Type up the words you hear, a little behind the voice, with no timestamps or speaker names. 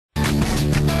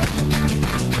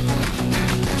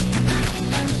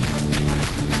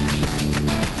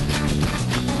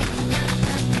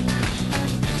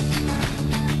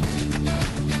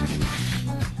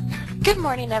Good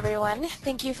morning, everyone.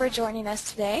 Thank you for joining us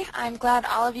today. I'm glad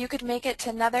all of you could make it to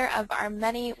another of our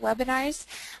many webinars.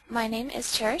 My name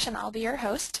is Cherish, and I'll be your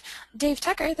host. Dave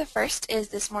Tucker, the first, is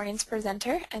this morning's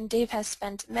presenter, and Dave has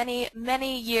spent many,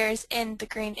 many years in the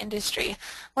green industry.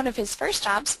 One of his first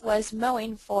jobs was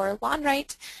mowing for Lawn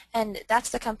Right, and that's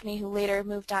the company who later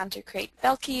moved on to create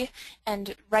Velke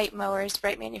and Wright Mowers,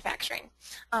 Wright Manufacturing.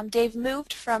 Dave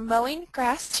moved from mowing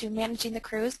grass to managing the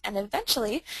crews, and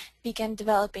eventually began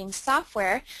developing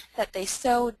software that they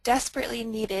so desperately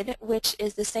needed, which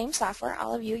is the same software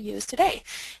all of you use today,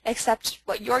 except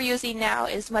what you're using now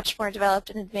is much more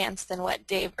developed and advanced than what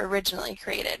Dave originally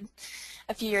created.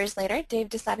 A few years later, Dave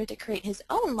decided to create his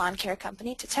own lawn care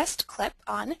company to test Clip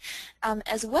on,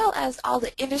 as well as all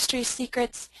the industry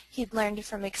secrets he'd learned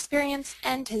from experience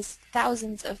and his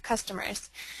thousands of customers.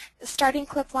 Starting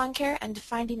Clip Lawn Care and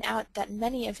finding out that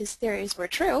many of his theories were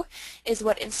true is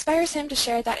what inspires him to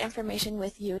share that information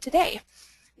with you today.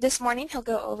 This morning, he'll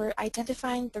go over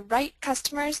identifying the right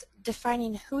customers,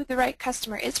 defining who the right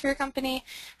customer is for your company,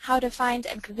 how to find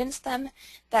and convince them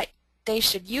that they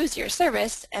should use your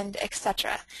service, and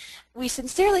etc. We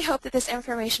sincerely hope that this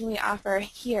information we offer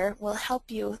here will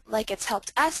help you like it's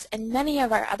helped us and many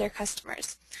of our other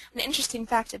customers. An interesting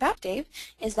fact about Dave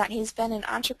is that he's been an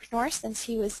entrepreneur since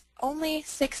he was only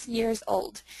 6 years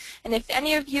old. And if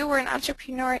any of you were an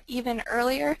entrepreneur even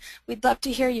earlier, we'd love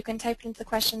to hear. You can type it into the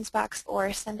questions box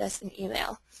or send us an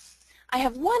email. I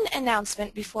have one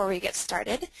announcement before we get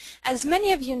started. As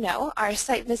many of you know, our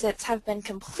site visits have been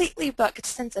completely booked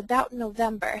since about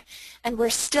November, and we're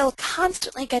still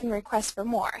constantly getting requests for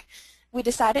more. We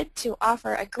decided to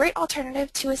offer a great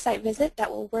alternative to a site visit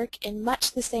that will work in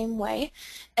much the same way,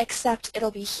 except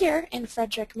it'll be here in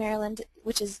Frederick, Maryland,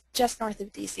 which is just north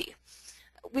of DC.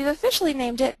 We've officially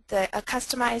named it a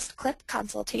customized Clip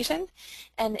consultation,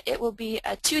 and it will be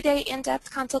a 2-day in-depth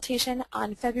consultation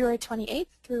on February 28th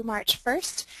through March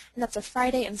 1st, and that's a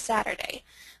Friday and Saturday.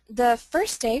 The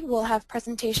first day we'll have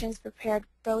presentations prepared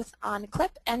both on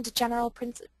Clip and general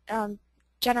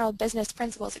business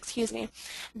principles,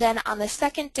 Then on the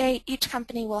second day, each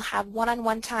company will have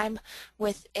one-on-one time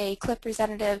with a Clip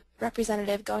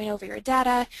representative going over your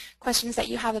data, questions that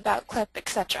you have about Clip,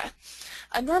 etc.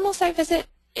 A normal site visit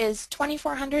is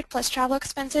 $2,400 plus travel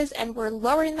expenses, and we're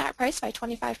lowering that price by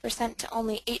 25% to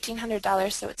only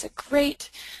 $1,800, so it's a great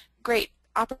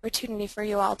opportunity for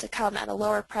you all to come at a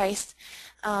lower price.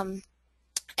 And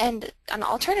an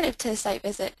alternative to a site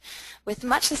visit with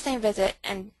much the same visit,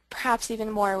 and perhaps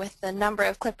even more with the number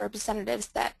of Clip representatives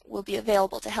that will be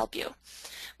available to help you.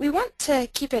 We want to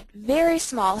keep it very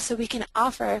small so we can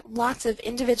offer lots of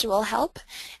individual help,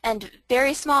 and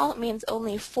very small means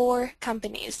only 4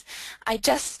 companies. I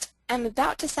just am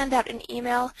about to send out an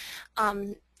email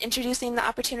introducing the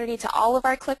opportunity to all of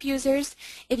our Clip users.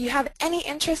 If you have any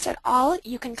interest at all,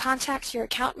 you can contact your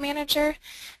account manager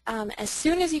as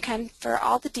soon as you can for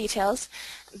all the details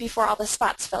before all the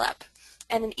spots fill up.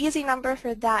 And an easy number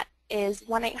for that is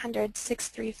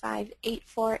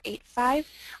 1-800-635-8485.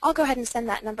 I'll go ahead and send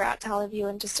that number out to all of you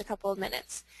in just a couple of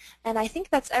minutes. And I think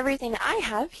that's everything I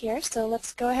have here, so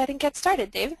let's go ahead and get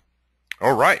started, Dave.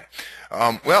 All right.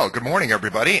 Well, good morning,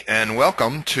 everybody, and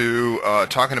welcome to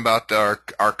talking about our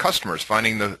customers,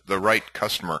 finding the right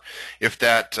customer. If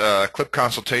that Clip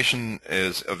consultation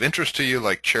is of interest to you,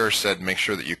 like Cherish said, make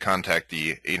sure that you contact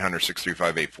the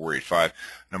 800-635-8485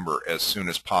 number as soon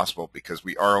as possible, because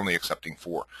we are only accepting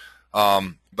 4.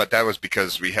 But that was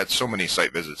because we had so many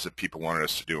site visits that people wanted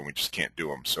us to do, and we just can't do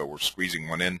them. So we're squeezing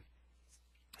one in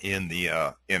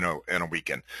a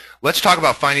weekend. Let's talk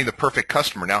about finding the perfect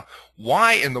customer. Now,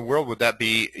 why in the world would that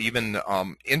be even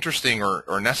interesting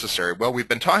or necessary? Well, we've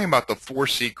been talking about the 4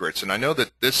 secrets, and I know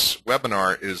that this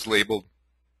webinar is labeled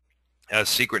as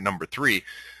secret number 3.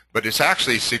 But it's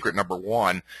actually secret number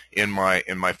 1 in my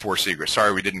 4 secrets.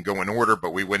 Sorry we didn't go in order,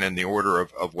 but we went in the order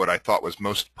of what I thought was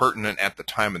most pertinent at the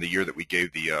time of the year that we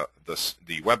gave the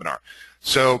webinar.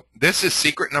 So this is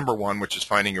secret number 1, which is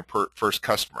finding your first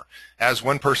customer. As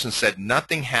one person said,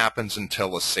 nothing happens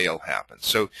until a sale happens.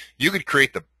 So you could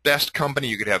create the best company,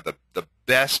 you could have the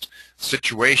best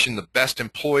situation, the best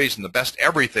employees, and the best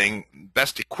everything,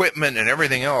 best equipment and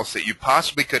everything else that you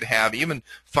possibly could have, even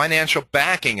financial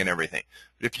backing and everything.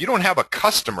 If you don't have a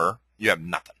customer, you have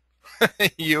nothing.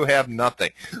 You have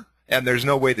nothing. And there's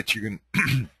no way that you can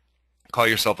call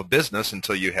yourself a business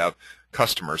until you have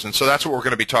customers. And so that's what we're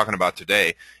going to be talking about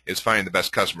today, is finding the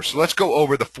best customers. So let's go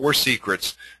over the 4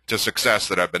 secrets to success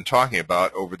that I've been talking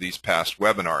about over these past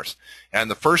webinars.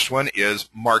 And the first one is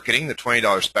marketing, the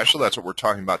 $20 special. That's what we're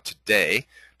talking about today.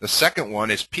 The second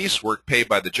one is piecework, pay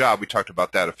by the job. We talked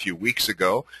about that a few weeks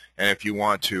ago, and if you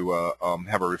want to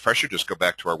have a refresher, just go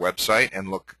back to our website and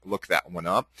look that one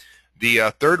up.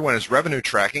 The third one is revenue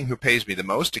tracking, who pays me the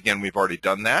most. Again, we've already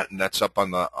done that, and that's up on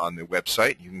the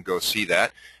website. You can go see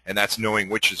that, and that's knowing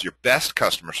which is your best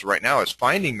customer. So right now it's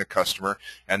finding the customer,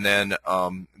 and then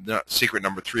the secret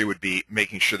number 3 would be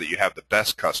making sure that you have the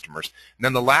best customers. And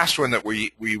then the last one that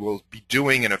we will be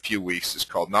doing in a few weeks is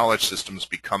called Knowledge Systems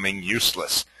Becoming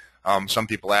Useless. Some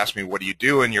people ask me, what do you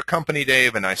do in your company,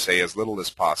 Dave? And I say as little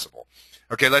as possible.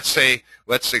 Okay, let's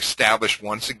establish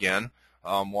once again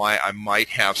why I might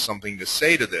have something to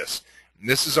say to this. And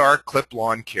this is our Clip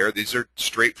Lawn Care. These are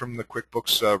straight from the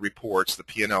QuickBooks reports, the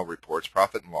P&L reports,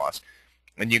 profit and loss.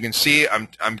 And you can see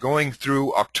I'm going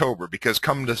through October, because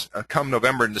come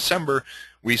November and December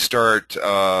we start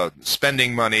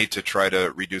spending money to try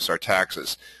to reduce our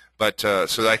taxes. But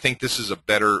so I think this is a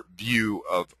better view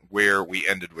of where we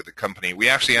ended with the company. We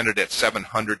actually ended at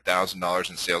 $700,000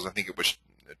 in sales. I think it was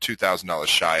 $2,000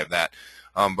 shy of that.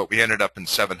 But we ended up in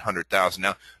 $700,000.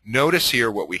 Now, notice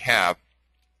here what we have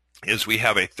is we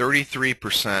have a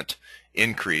 33%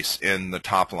 increase in the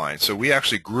top line. So we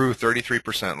actually grew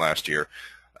 33% last year.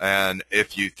 And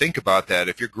if you think about that,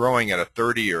 if you're growing at a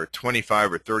 30 or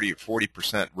 25 or 30 or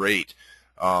 40% rate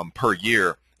per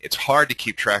year, it's hard to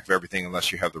keep track of everything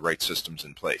unless you have the right systems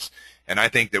in place. And I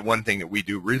think that one thing that we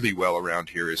do really well around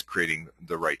here is creating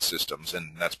the right systems,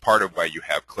 and that's part of why you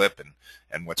have Clip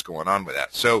and what's going on with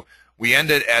that. So we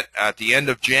ended at the end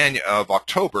of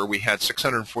October, we had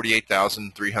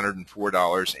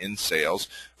 $648,304 in sales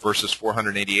versus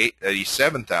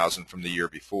 $487,000 from the year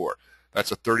before.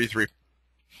 That's a 33%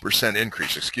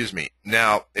 increase, excuse me.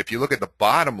 Now, if you look at the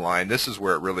bottom line, this is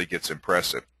where it really gets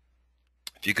impressive.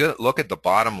 If you look at the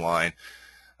bottom line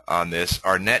on this,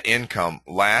 our net income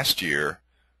last year,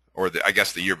 or I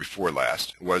guess the year before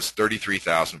last, was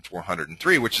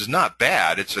 $33,403, which is not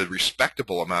bad. It's a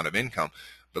respectable amount of income.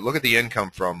 But look at the income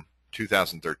from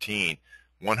 2013,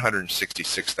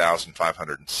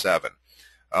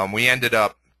 $166,507. We ended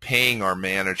up paying our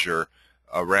manager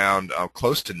around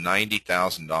close to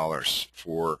 $90,000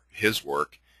 for his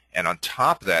work. And on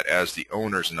top of that, as the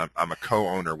owners, and I'm a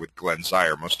co-owner with Glenn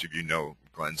Zier. Most of you know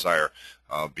Glenn Zier.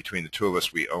 Between the two of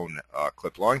us, we own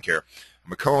Clip Lawn Care.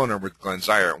 I'm a co-owner with Glenn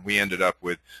Zier, and we ended up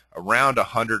with around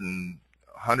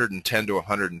 $110,000 to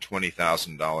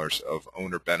 $120,000 of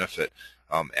owner benefit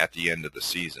at the end of the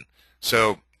season.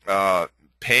 So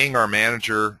paying our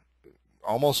manager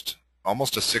almost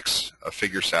a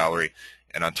six-figure salary,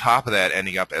 and on top of that,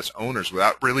 ending up as owners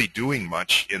without really doing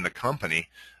much in the company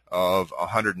of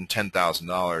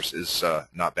 $110,000 is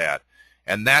not bad.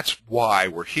 And that's why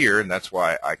we're here, and that's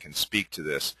why I can speak to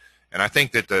this. And I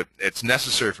think that it's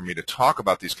necessary for me to talk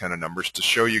about these kind of numbers to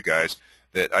show you guys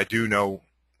that I do know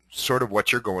sort of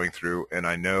what you're going through, and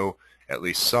I know at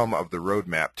least some of the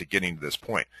roadmap to getting to this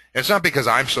point. And it's not because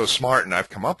I'm so smart and I've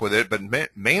come up with it, but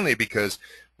mainly because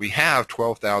we have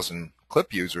 12,000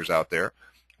 Clip users out there.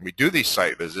 We do these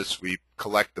site visits. We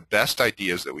collect the best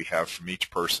ideas that we have from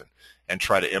each person and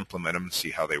try to implement them and see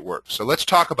how they work. So let's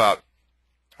talk about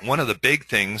one of the big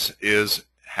things is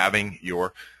having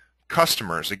your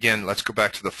customers. Again, let's go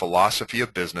back to the philosophy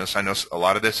of business. I know a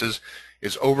lot of this is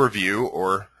overview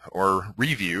or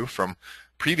review from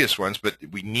previous ones, but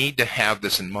we need to have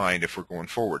this in mind if we're going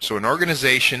forward. So an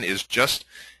organization is just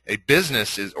a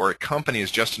business or a company is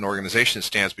just an organization that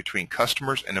stands between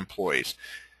customers and employees.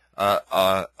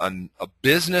 A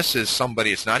business is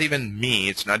somebody. It's not even me.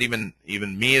 It's not even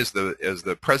me as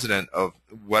the president of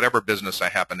whatever business I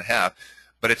happen to have.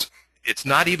 But it's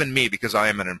not even me because I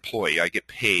am an employee. I get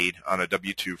paid on a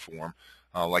W-2 form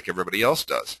like everybody else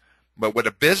does. But what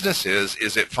a business is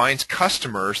it finds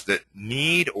customers that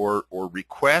need or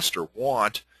request or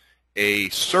want a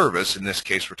service. In this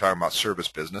case, we're talking about service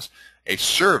business, a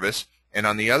service. And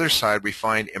on the other side, we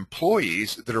find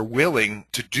employees that are willing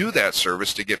to do that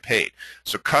service to get paid.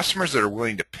 So customers that are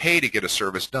willing to pay to get a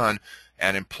service done,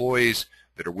 and employees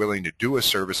that are willing to do a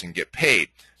service and get paid.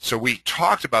 So we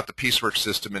talked about the piecework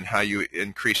system and how you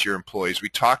increase your employees. We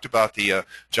talked about the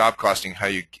job costing, how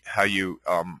you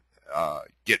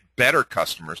get better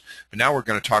customers. But now we're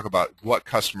going to talk about what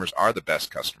customers are the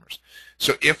best customers.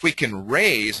 So if we can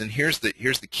raise, and here's the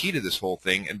key to this whole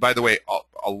thing. And by the way,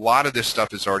 a lot of this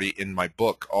stuff is already in my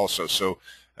book also. So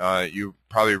you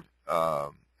probably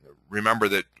remember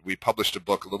that we published a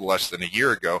book a little less than a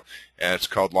year ago, and it's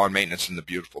called Lawn Maintenance and the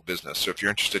Beautiful Business. So if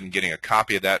you're interested in getting a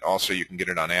copy of that, also you can get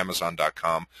it on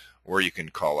Amazon.com or you can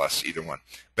call us, either one.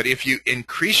 But if you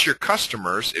increase your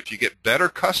customers, if you get better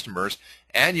customers,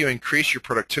 and you increase your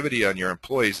productivity on your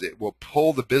employees, it will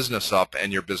pull the business up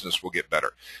and your business will get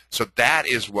better. So that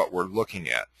is what we're looking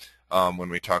at when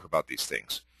we talk about these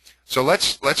things. So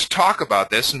let's talk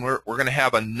about this, and we're going to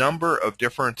have a number of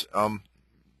different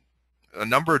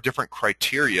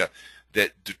criteria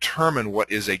that determine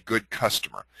what is a good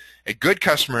customer. A good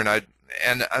customer,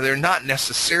 and they're not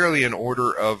necessarily in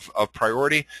order of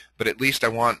priority, but at least I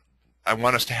want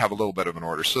us to have a little bit of an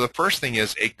order. So the first thing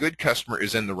is a good customer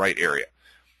is in the right area.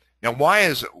 Now,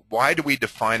 why do we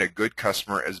define a good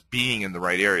customer as being in the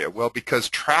right area? Well, because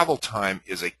travel time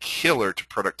is a killer to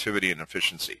productivity and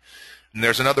efficiency. And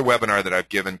there's another webinar that I've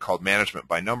given called Management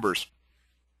by Numbers,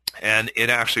 and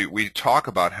we talk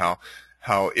about how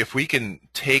if we can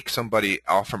take somebody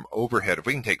off from overhead, if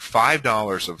we can take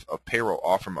 $5 of payroll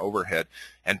off from overhead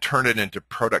and turn it into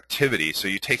productivity, so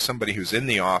you take somebody who's in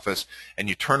the office and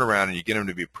you turn around and you get them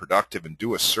to be productive and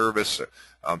do a service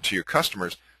to your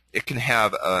customers, it can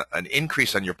have an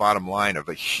increase on your bottom line of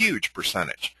a huge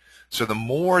percentage. So the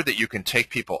more that you can take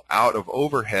people out of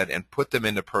overhead and put them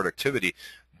into productivity,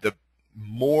 the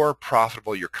more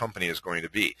profitable your company is going to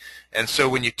be. And so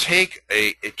when you take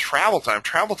a travel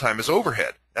time is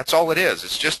overhead. That's all it is.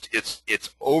 It's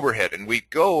overhead, and we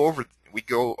go over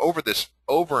this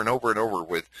over and over and over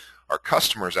with our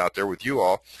customers out there, with you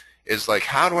all, is like,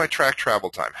 how do I track travel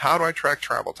time? How do I track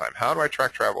travel time? How do I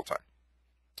track travel time?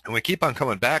 And we keep on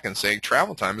coming back and saying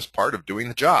travel time is part of doing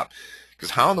the job, because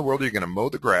how in the world are you going to mow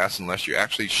the grass unless you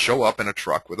actually show up in a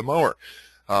truck with a mower?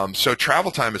 So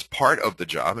travel time is part of the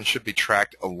job and should be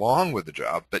tracked along with the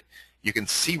job, but you can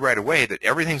see right away that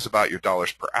everything's about your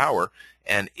dollars per hour,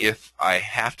 and if I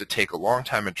have to take a long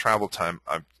time in travel time,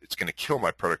 it's going to kill my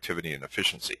productivity and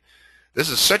efficiency. This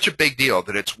is such a big deal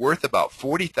that it's worth about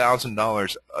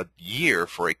 $40,000 a year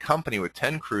for a company with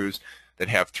 10 crews that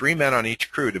have 3 men on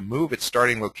each crew to move its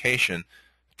starting location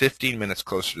 15 minutes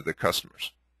closer to their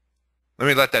customers. Let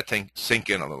me let that thing sink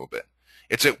in a little bit.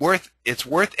 It's worth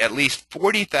at least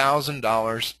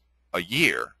 $40,000 a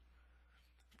year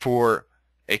for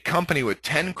a company with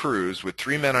 10 crews with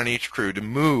 3 men on each crew to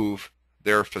move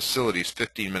their facilities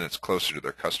 15 minutes closer to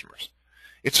their customers.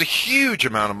 It's a huge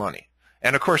amount of money.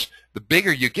 And of course, the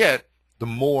bigger you get, the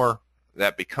more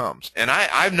that becomes. And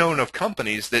I've known of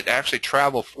companies that actually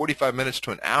travel 45 minutes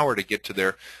to an hour to get to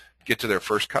their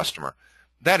first customer.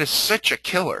 That is such a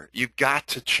killer. You've got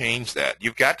to change that.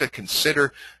 You've got to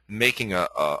consider making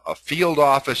a field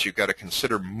office. You've got to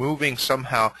consider moving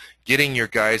somehow, getting your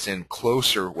guys in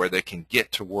closer where they can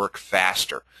get to work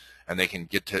faster, and they can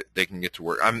get to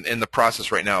work. I'm in the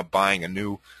process right now of buying a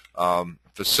new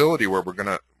facility where we're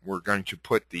going to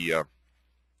put the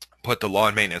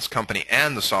lawn maintenance company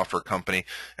and the software company,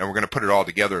 and we're going to put it all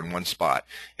together in one spot.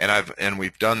 And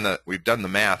we've done the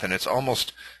math, and it's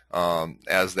almost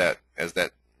as that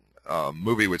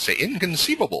movie would say,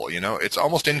 inconceivable. It's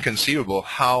almost inconceivable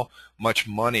how much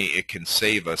money it can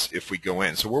save us if we go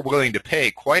in. So we're willing to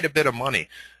pay quite a bit of money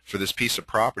for this piece of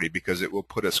property because it will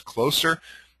put us closer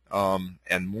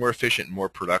and more efficient and more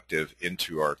productive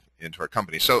into our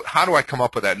company. So how do I come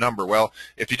up with that number? Well,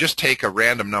 if you just take a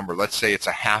random number, let's say it's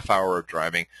a half hour of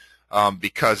driving,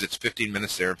 because it's 15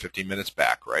 minutes there and 15 minutes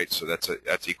back, right? So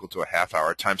that's equal to a half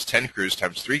hour times 10 crews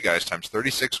times 3 guys times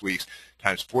 36 weeks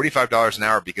times $45 an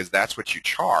hour, because that's what you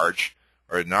charge,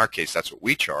 or in our case, that's what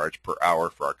we charge per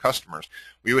hour for our customers.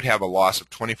 We would have a loss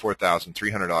of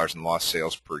 $24,300 in lost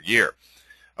sales per year.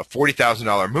 A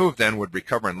 $40,000 move then would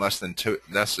recover in less than 2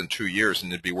 years,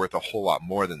 and it'd be worth a whole lot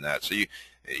more than that. So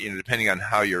depending on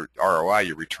how your ROI,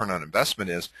 your return on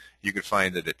investment is, you could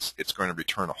find that it's going to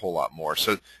return a whole lot more.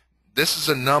 So this is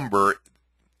a number.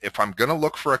 If I'm going to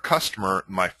look for a customer,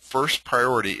 my first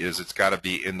priority is it's got to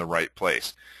be in the right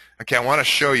place. Okay, I want to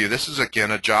show you. This is,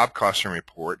 again, a job costing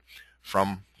report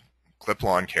from Clip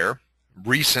Lawn Care.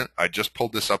 Recent. I just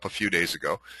pulled this up a few days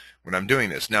ago when I'm doing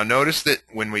this. Now, notice that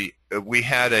when we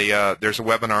had there's a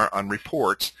webinar on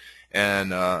reports,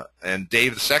 and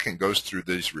Dave II goes through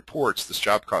these reports, this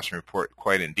job costing report,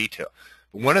 quite in detail.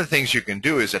 But one of the things you can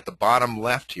do is at the bottom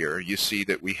left here, you see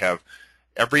that we have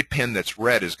every pin that's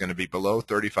red is going to be below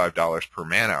 $35 per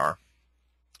man hour.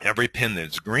 Every pin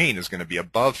that's green is going to be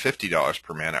above $50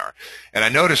 per man hour. And I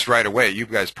noticed right away, you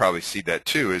guys probably see that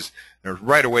too, is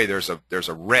right away there's a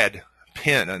red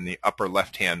pin in the upper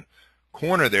left-hand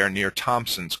corner there near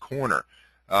Thompson's Corner.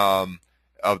 And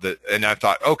I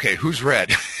thought, okay, who's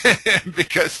red?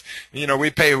 Because we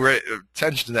pay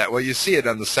attention to that. Well, you see it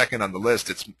on the second on the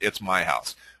list. It's my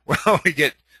house. Well, we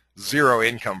get zero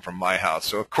income from my house,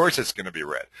 so of course it's going to be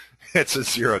red. It's a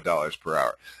 $0 per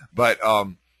hour. But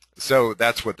So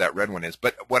that's what that red one is.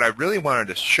 But what I really wanted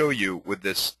to show you with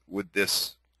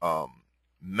this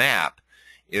map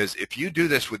is if you do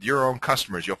this with your own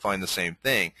customers, you'll find the same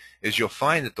thing. Is you'll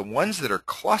find that the ones that are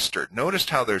clustered, notice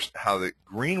how the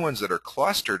green ones that are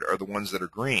clustered are the ones that are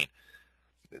green.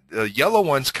 The yellow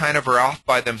ones kind of are off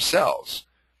by themselves.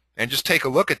 And just take a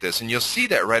look at this, and you'll see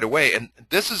that right away. And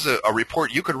this is a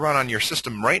report you could run on your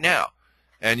system right now,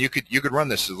 and you could run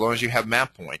this as long as you have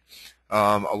MapPoint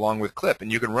along with Clip,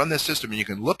 and you can run this system and you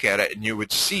can look at it, and you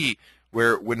would see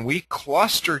where when we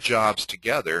cluster jobs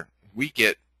together, we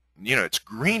get, it's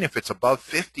green if it's above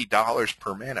 $50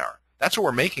 per man hour. That's what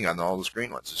we're making on all those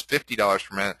green ones, is $50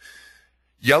 per man.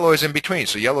 Yellow is in between,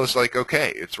 so yellow is like,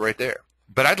 okay, it's right there.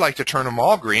 But I'd like to turn them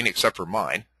all green except for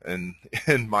mine and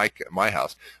in my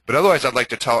house. But otherwise, I'd like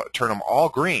to turn them all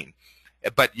green.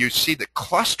 But you see that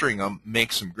clustering them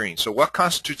makes them green. So what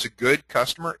constitutes a good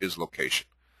customer is location.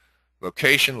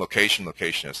 Location, location,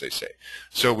 location, as they say.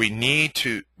 So we need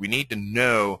to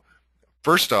know,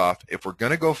 first off, if we're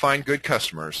going to go find good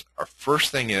customers, our first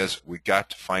thing is we got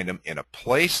to find them in a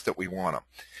place that we want them.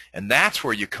 And that's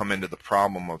where you come into the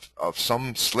problem of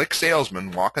some slick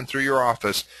salesman walking through your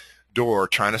office door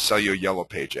trying to sell you a Yellow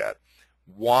Page ad.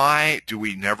 Why do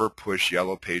we never push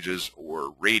Yellow Pages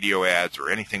or radio ads or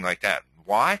anything like that?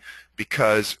 Why?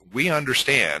 Because we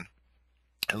understand,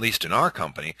 at least in our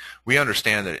company, we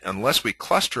understand that unless we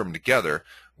cluster them together,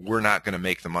 we're not going to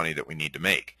make the money that we need to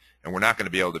make. And we're not going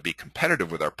to be able to be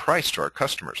competitive with our price to our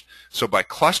customers. So by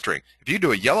clustering, if you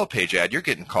do a Yellow Page ad, you're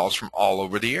getting calls from all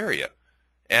over the area.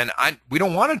 And we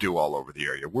don't want to do all over the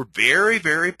area. We're very,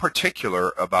 very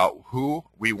particular about who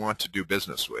we want to do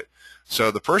business with.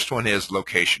 So the first one is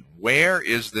location. Where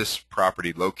is this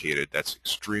property located? That's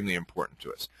extremely important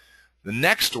to us. The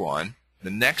next one, the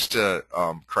next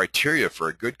criteria for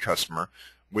a good customer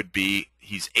would be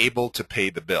he's able to pay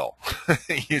the bill.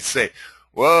 You say,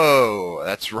 whoa,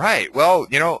 that's right. Well,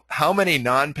 how many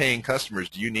non-paying customers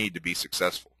do you need to be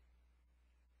successful?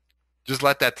 Just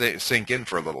let that sink in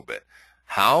for a little bit.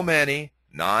 How many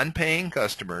non-paying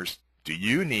customers do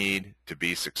you need to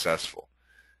be successful?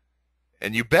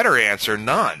 And you better answer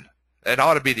none. That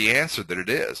ought to be the answer that it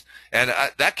is. And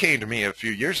that came to me a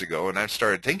few years ago, and I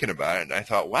started thinking about it, and I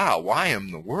thought, wow, why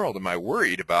in the world am I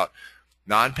worried about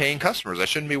non-paying customers? I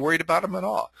shouldn't be worried about them at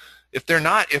all. If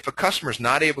a customer's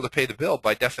not able to pay the bill,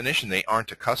 by definition, they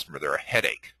aren't a customer. They're a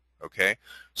headache. Okay?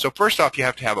 So first off, you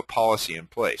have to have a policy in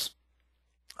place.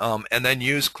 And then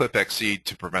use ClipXC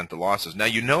to prevent the losses. Now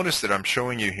you notice that I'm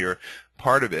showing you here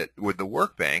part of it with the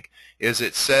Workbank is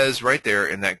it says right there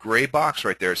in that gray box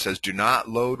right there, it says do not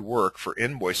load work for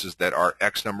invoices that are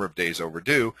X number of days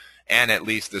overdue and at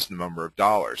least this number of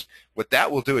dollars. What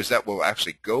that will do is that will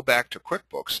actually go back to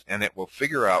QuickBooks and it will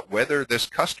figure out whether this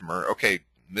customer, okay,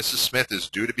 Mrs. Smith is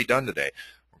due to be done today,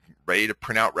 ready to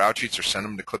print out route sheets or send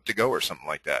them to Clip2Go or something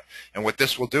like that. And what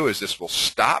this will do is this will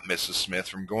stop Mrs. Smith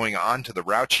from going on to the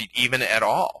route sheet even at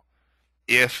all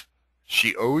if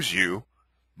she owes you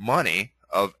money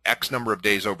of X number of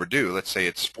days overdue. Let's say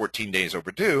it's 14 days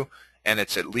overdue and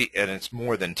it's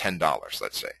more than $10,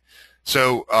 let's say.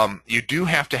 So you do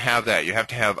have to have that. You have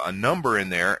to have a number in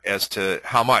there as to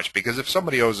how much, because if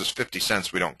somebody owes us 50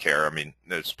 cents, we don't care. I mean,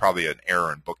 there's probably an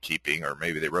error in bookkeeping, or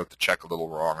maybe they wrote the check a little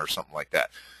wrong or something like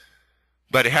that.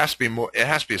 But it has to be more. It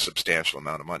has to be a substantial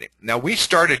amount of money. Now we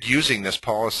started using this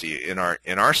policy in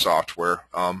our software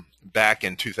back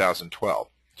in 2012,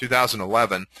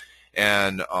 2011,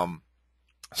 and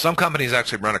some companies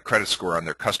actually run a credit score on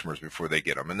their customers before they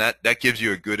get them, and that gives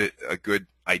you a good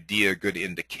idea, a good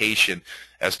indication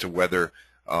as to whether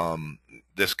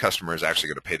this customer is actually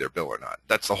going to pay their bill or not.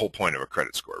 That's the whole point of a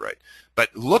credit score, right?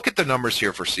 But look at the numbers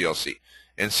here for CLC.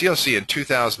 In CLC in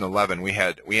 2011,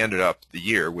 we ended up the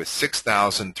year with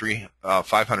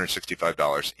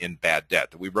 $6,565 in bad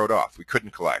debt that we wrote off. We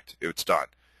couldn't collect. It's done.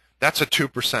 That's a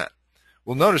 2%.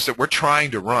 Well, notice that we're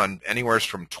trying to run anywhere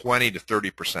from 20 to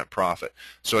 30% profit.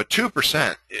 So at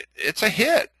 2%, it's a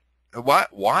hit.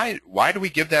 Why do we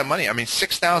give that money? I mean,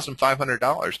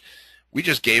 $6,500 we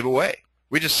just gave away.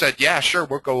 We just said, yeah, sure,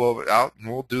 we'll go out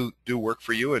and we'll do work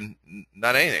for you and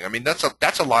not anything. I mean, that's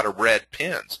a lot of red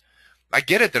pins. I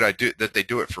get it that they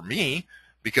do it for me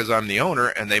because I'm the owner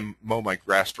and they mow my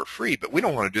grass for free, but we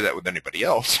don't want to do that with anybody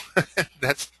else.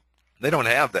 They don't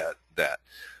have that.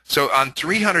 So on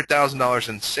 $300,000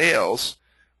 in sales,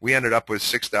 we ended up with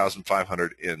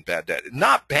 $6,500 in bad debt.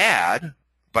 Not bad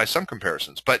by some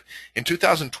comparisons, but in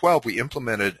 2012 we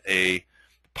implemented a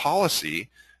policy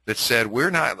that said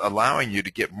we're not allowing you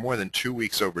to get more than 2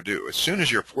 weeks overdue. As soon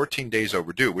as you're 14 days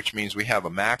overdue, which means we have a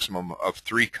maximum of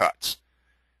 3 cuts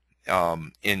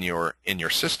in your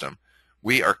system,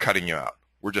 we are cutting you out.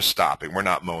 We're just stopping. We're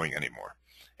not mowing anymore.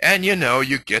 And you know,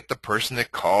 you get the person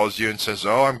that calls you and says,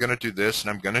 oh, I'm going to do this and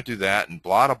I'm going to do that and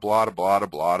blah, blah, blah, blah,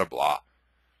 blah, blah, blah.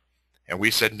 And we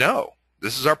said, no,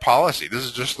 this is our policy. This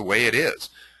is just the way it is.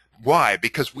 Why?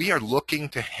 Because we are looking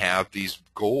to have these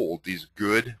gold, these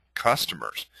good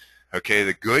customers. Okay,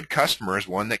 the good customer is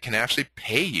one that can actually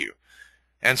pay you.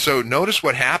 And so notice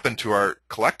what happened to our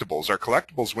collectibles. Our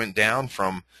collectibles went down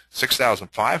from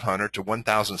 6,500 to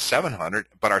 1,700,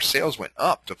 but our sales went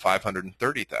up to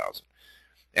 530,000.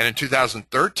 And in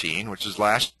 2013, which is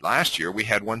last year, we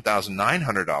had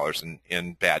 $1,900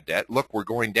 in bad debt. Look, we're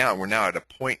going down. We're now at a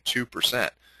 0.2%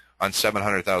 on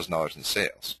 $700,000 in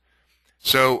sales.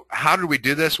 So how did we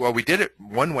do this? Well, we did it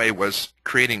one way was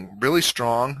creating really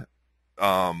strong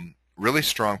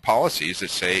policies that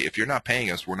say if you're not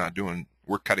paying us,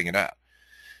 we're cutting it out.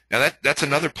 Now that's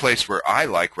another place where I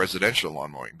like residential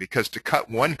lawn mowing, because to cut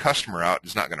one customer out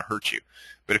is not going to hurt you.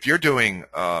 But if you're doing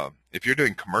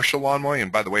commercial lawn mowing,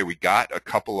 and by the way, we got a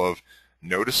couple of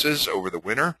notices over the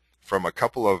winter from a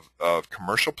couple of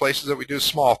commercial places that we do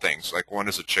small things, like one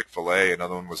is a Chick-fil-A,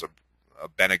 another one was a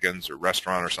Bennigan's or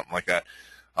restaurant or something like that.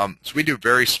 So we do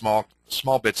very small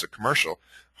bits of commercial,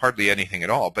 hardly anything at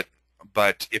all.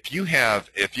 But if you have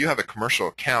a commercial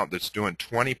account that's doing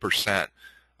 20%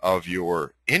 of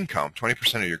your income,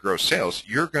 20% of your gross sales,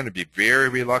 you're going to be very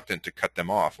reluctant to cut them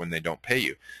off when they don't pay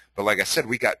you. But like I said,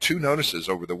 we got 2 notices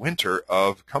over the winter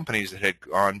of companies that had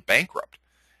gone bankrupt,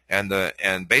 and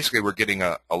basically we're getting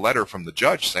a letter from the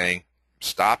judge saying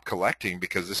stop collecting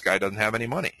because this guy doesn't have any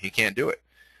money. He can't do it.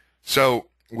 So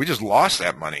we just lost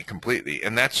that money completely,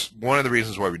 and that's one of the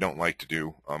reasons why we don't like to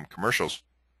do commercials.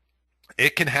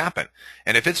 It can happen,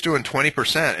 and if it's doing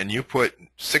 20% and you put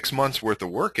 6 months worth of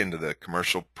work into the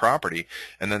commercial property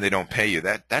and then they don't pay you,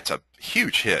 that's a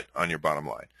huge hit on your bottom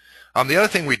line. The other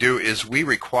thing we do is we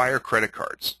require credit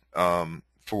cards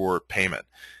for payment,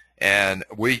 and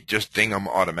we just ding them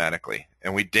automatically,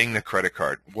 and we ding the credit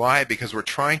card. Why? Because we're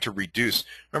trying to reduce.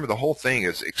 Remember, the whole thing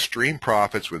is extreme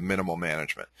profits with minimal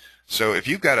management. So if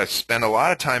you've got to spend a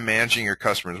lot of time managing your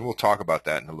customers, we'll talk about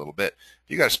that in a little bit.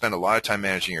 If you've got to spend a lot of time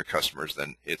managing your customers,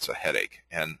 then it's a headache,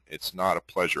 and it's not a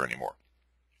pleasure anymore.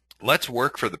 Let's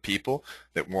work for the people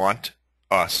that want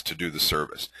us to do the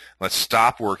service. Let's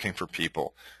stop working for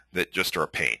people that just are a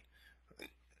pain.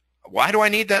 Why do I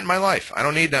need that in my life? I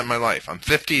don't need that in my life. I'm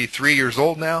 53 years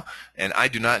old now, and I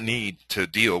do not need to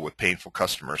deal with painful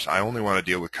customers. I only want to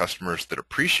deal with customers that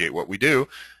appreciate what we do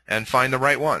and find the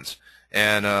right ones.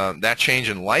 And that change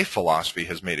in life philosophy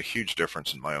has made a huge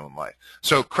difference in my own life.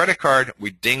 So credit card,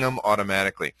 we ding them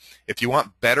automatically. If you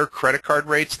want better credit card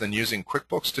rates than using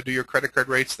QuickBooks to do your credit card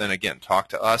rates, then again, talk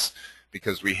to us,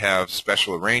 because we have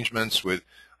special arrangements with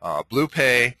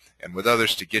BluePay and with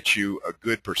others to get you a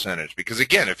good percentage. Because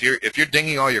again, if you're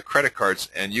dinging all your credit cards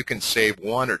and you can save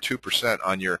 1 or 2%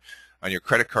 on your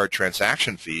credit card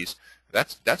transaction fees,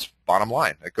 that's bottom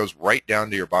line. That goes right down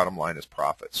to your bottom line as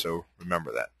profit. So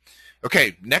remember that.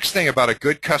 Okay, next thing about a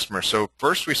good customer. So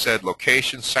first we said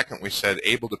location, second we said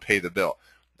able to pay the bill.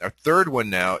 Our third one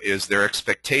now is their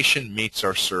expectation meets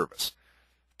our service.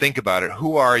 Think about it.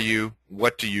 Who are you?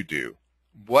 What do you do?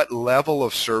 What level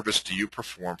of service do you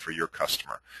perform for your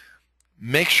customer?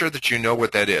 Make sure that you know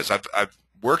what that is. I've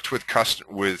worked with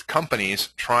companies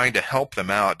trying to help them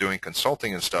out doing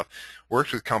consulting and stuff,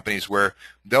 worked with companies where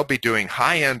they'll be doing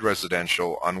high-end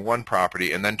residential on one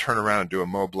property and then turn around and do a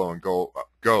mow, blow, and go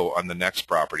on the next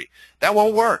property. That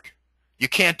won't work. You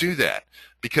can't do that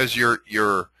because your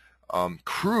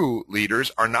crew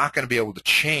leaders are not going to be able to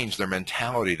change their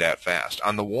mentality that fast.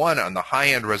 On the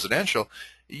high-end residential,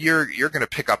 you're going to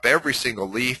pick up every single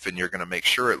leaf and you're going to make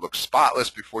sure it looks spotless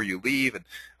before you leave and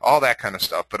all that kind of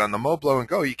stuff. But on the mow, blow, and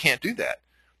go, you can't do that.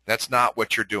 That's not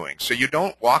what you're doing. So you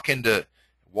don't walk into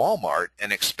Walmart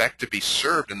and expect to be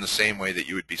served in the same way that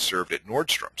you would be served at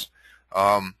Nordstrom's.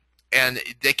 And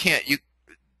they can't.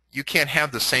 You can't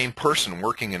have the same person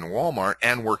working in Walmart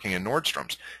and working in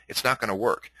Nordstrom's. It's not going to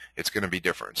work. It's going to be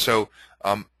different. So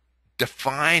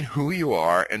define who you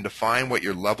are and define what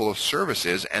your level of service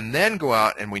is, and then go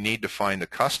out and we need to find the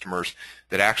customers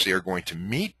that actually are going to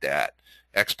meet that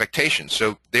expectation.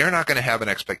 So they're not going to have an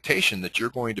expectation that you're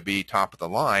going to be top of the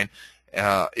line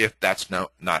if that's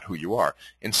not who you are.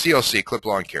 In CLC, Clip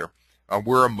Lawn Care,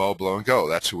 we're a mow, blow, and go.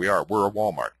 That's who we are. We're a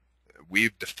Walmart.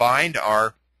 We've defined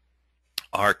our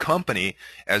company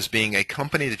as being a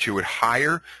company that you would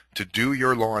hire to do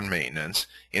your lawn maintenance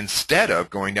instead of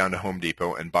going down to Home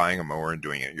Depot and buying a mower and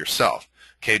doing it yourself.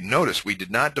 Okay, notice we did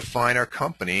not define our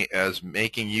company as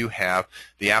making you have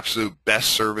the absolute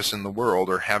best service in the world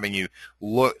or having you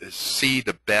see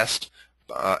the best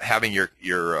having your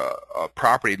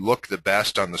property look the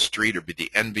best on the street or be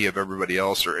the envy of everybody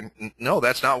else. No,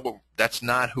 that's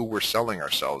not who we're selling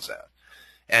ourselves at.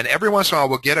 And every once in a while,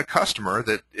 we'll get a customer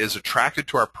that is attracted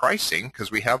to our pricing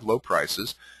because we have low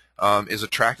prices, is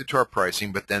attracted to our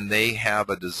pricing, but then they have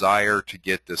a desire to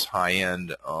get this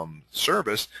high-end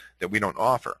service that we don't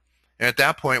offer. And at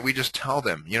that point, we just tell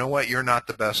them, you know what, you're not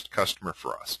the best customer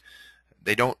for us.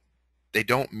 They don't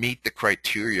meet the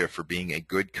criteria for being a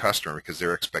good customer because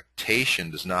their expectation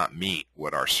does not meet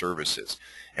what our service is.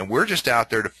 And we're just out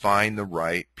there to find the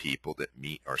right people that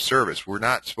meet our service. We're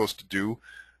not supposed to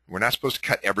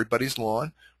cut everybody's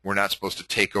lawn. We're not supposed to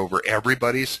take over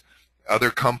everybody's other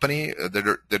company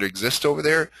that exists over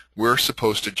there. We're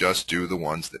supposed to just do the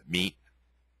ones that meet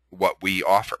what we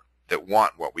offer, that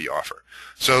want what we offer.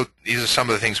 So these are some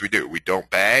of the things we do. We don't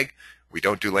bag. We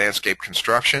don't do landscape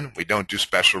construction. We don't do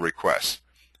special requests.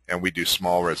 And we do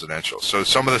small residential. So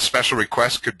some of the special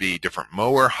requests could be different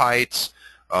mower heights,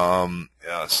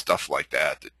 stuff like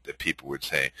that people would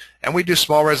say. And we do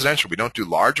small residential. We don't do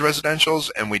large residentials,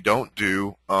 and we don't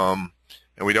do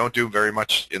very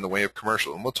much in the way of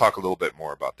commercial. And we'll talk a little bit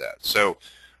more about that. So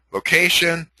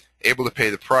location, able to pay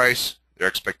the price, their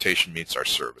expectation meets our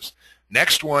service.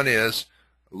 Next one is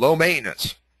low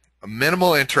maintenance, a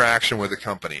minimal interaction with the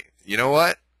company. You know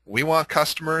what? We want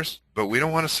customers, but we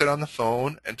don't want to sit on the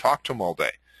phone and talk to them all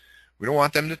day. We don't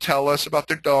want them to tell us about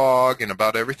their dog and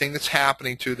about everything that's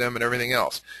happening to them and everything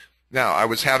else. Now, I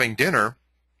was having dinner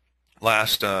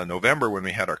last November when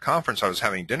we had our conference. I was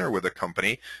having dinner with a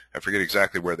company. I forget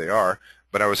exactly where they are,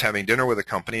 but I was having dinner with a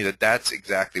company that's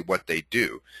exactly what they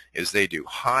do, is they do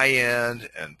high-end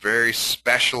and very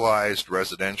specialized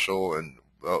residential and,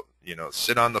 well, you know,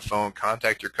 sit on the phone,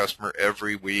 contact your customer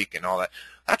every week and all that.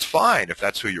 That's fine if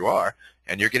that's who you are,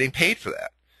 and you're getting paid for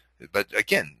that. But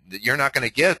again, you're not going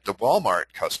to get the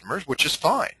Walmart customers, which is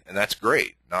fine, and that's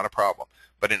great, not a problem.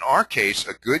 But in our case,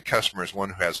 a good customer is one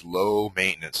who has low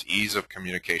maintenance, ease of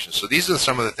communication. So these are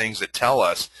some of the things that tell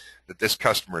us that this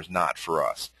customer is not for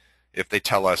us. If they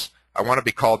tell us, I want to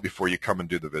be called before you come and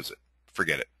do the visit,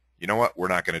 forget it. You know what? We're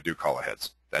not going to do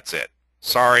call-aheads. That's it.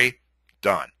 Sorry,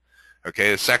 done.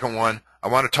 Okay, the second one, I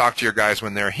want to talk to your guys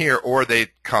when they're here, or they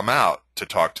come out to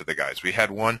talk to the guys. We had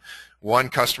one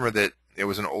customer that it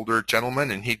was an older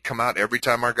gentleman, and he'd come out every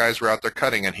time our guys were out there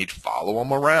cutting, and he'd follow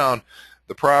them around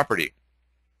the property,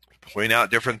 point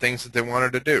out different things that they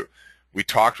wanted to do. We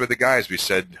talked with the guys. We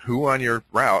said, who on your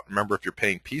route, remember if you're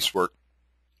paying piecework,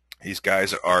 these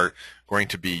guys are going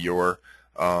to be your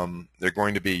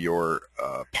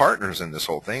partners in this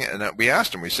whole thing. And we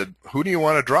asked them, we said, who do you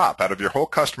want to drop out of your whole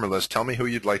customer list? Tell me who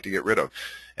you'd like to get rid of.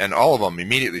 And all of them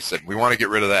immediately said, we want to get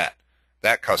rid of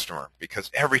that customer,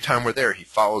 because every time we're there, he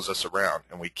follows us around,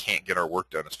 and we can't get our work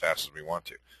done as fast as we want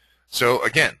to. So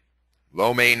again,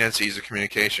 low maintenance, ease of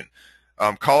communication.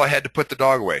 Call ahead to put the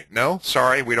dog away. No,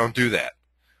 sorry, we don't do that.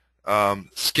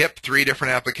 Skip 3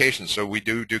 different applications. So we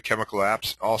do chemical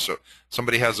apps also.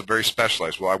 Somebody has a very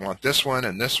specialized, well, I want this one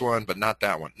and this one, but not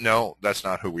that one. No, that's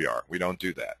not who we are. We don't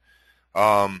do that.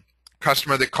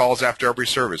 Customer that calls after every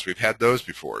service. We've had those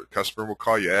before. Customer will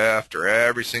call you after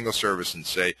every single service and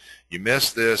say, you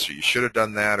missed this, or you should have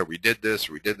done that, or we did this,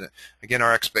 or we did that. Again,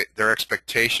 their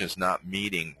expectation is not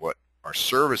meeting what our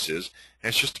service is, and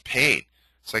it's just a pain.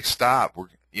 It's like, stop.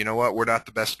 You know what? We're not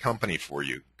the best company for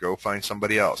you. Go find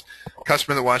somebody else.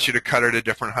 Customer that wants you to cut at a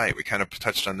different height. We kind of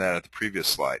touched on that at the previous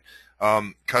slide.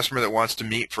 Customer that wants to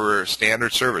meet for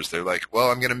standard service. They're like,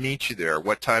 well, I'm going to meet you there.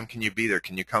 What time can you be there?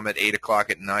 Can you come at 8 o'clock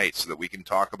at night so that we can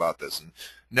talk about this? And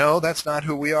no, that's not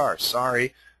who we are.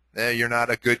 Sorry, you're not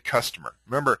a good customer.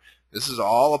 Remember, this is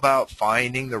all about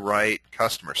finding the right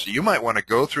customer. So you might want to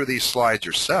go through these slides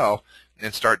yourself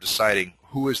and start deciding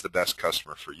who is the best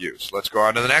customer for you. So let's go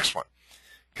on to the next one.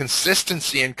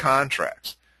 Consistency in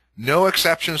contracts. No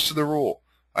exceptions to the rule.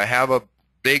 I have a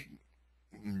big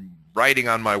writing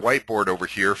on my whiteboard over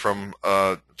here from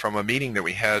a meeting that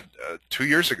we had 2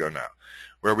 years ago now,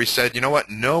 where we said, you know what,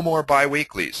 no more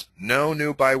biweeklies, no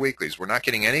new biweeklies. We're not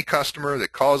getting any customer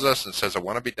that calls us and says, I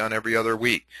want to be done every other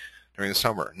week during the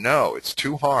summer. No, it's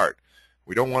too hard.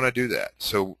 We don't want to do that.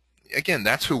 So again,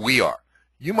 that's who we are.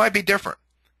 You might be different,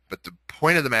 but the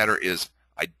point of the matter is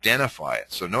identify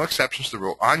it. So no exceptions to the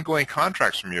rule. Ongoing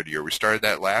contracts from year to year. We started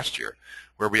that last year,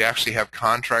 where we actually have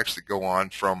contracts that go on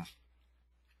from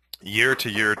year to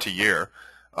year to year,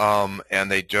 and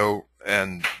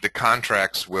the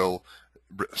contracts will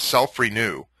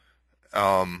self-renew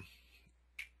and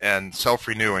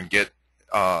get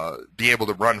be able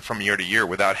to run from year to year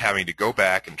without having to go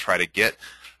back and try to get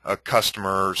a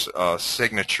customer's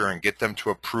signature and get them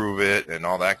to approve it and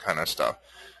all that kind of stuff.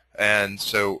 And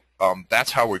so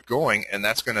that's how we're going, and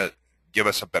that's going to give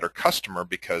us a better customer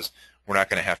because we're not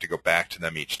going to have to go back to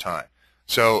them each time.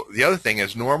 So the other thing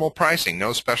is normal pricing,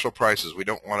 no special prices. We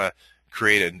don't want to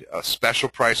create a special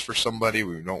price for somebody.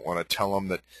 We don't want to tell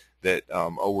them that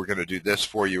oh, we're going to do this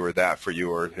for you or that for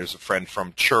you, or here's a friend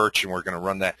from church and we're going to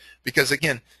run that. Because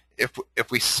again, if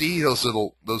we see those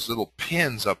little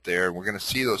pins up there, we're going to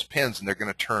see those pins and they're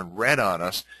going to turn red on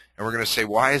us, and we're going to say,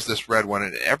 why is this red one?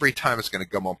 And every time it's going to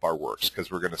gum up our works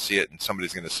because we're going to see it and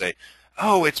somebody's going to say,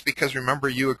 oh, it's because remember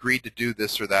you agreed to do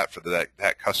this or that for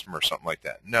that customer or something like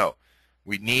that. No,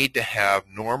 we need to have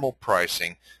normal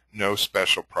pricing, no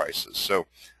special prices. So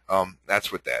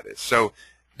that's what that is. So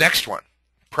next one,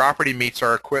 property meets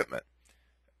our equipment.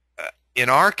 In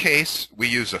our case, we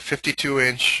use a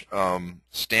 52-inch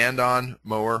stand-on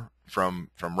mower from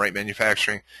Wright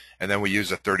Manufacturing, and then we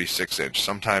use a 36-inch.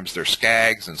 Sometimes they're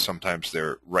Skaggs and sometimes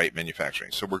they're Wright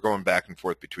Manufacturing. So we're going back and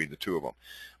forth between the two of them.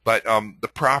 But the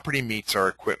property meets our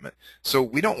equipment. So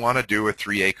we don't want to do a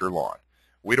 3-acre lawn.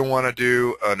 We don't want to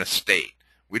do an estate.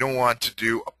 We don't want to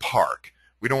do a park.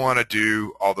 We don't want to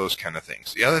do all those kind of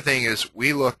things. The other thing is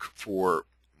we look for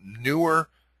newer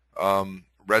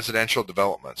residential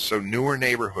developments, so newer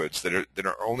neighborhoods that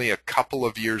are only a couple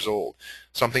of years old,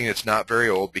 something that's not very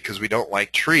old, because we don't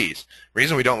like trees. The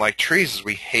reason we don't like trees is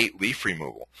we hate leaf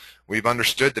removal. We've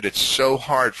understood that it's so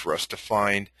hard for us to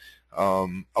find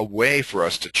a way for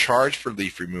us to charge for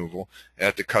leaf removal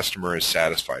that the customer is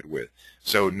satisfied with.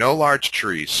 So no large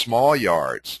trees, small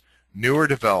yards, newer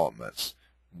developments,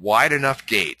 wide enough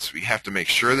gates. We have to make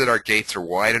sure that our gates are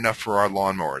wide enough for our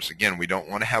lawnmowers. Again, we don't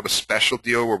want to have a special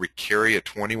deal where we carry a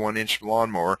 21-inch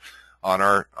lawnmower on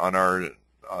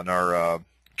our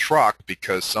truck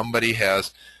because somebody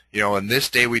has, in this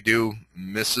day we do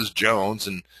Mrs. Jones,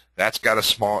 and that's got a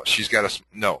small. She's got a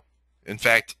no. In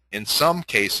fact, in some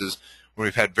cases, when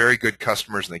we've had very good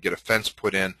customers and they get a fence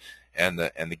put in, and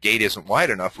the gate isn't wide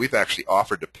enough, we've actually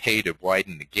offered to pay to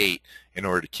widen the gate in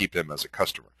order to keep them as a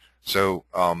customer. So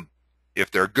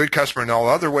if they're a good customer in all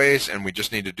other ways and we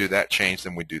just need to do that change,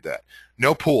 then we do that.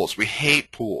 No pools. We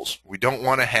hate pools. We don't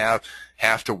want to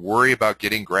have to worry about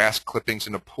getting grass clippings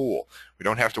in a pool. We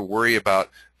don't have to worry about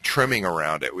trimming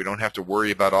around it. We don't have to worry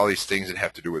about all these things that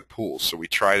have to do with pools. So we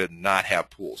try to not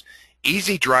have pools.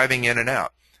 Easy driving in and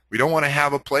out. We don't want to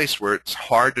have a place where it's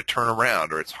hard to turn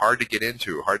around or it's hard to get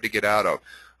into, hard to get out of.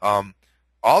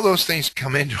 All those things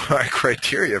come into our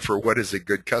criteria for what is a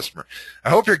good customer.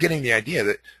 I hope you're getting the idea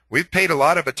that we've paid a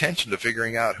lot of attention to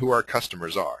figuring out who our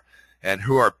customers are and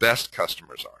who our best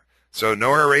customers are. So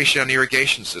no aeration on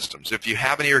irrigation systems. If you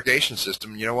have an irrigation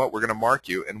system, you know what, we're going to mark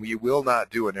you, and we will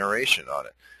not do an aeration on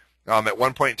it. At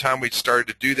one point in time, we started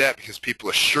to do that because people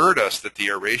assured us that the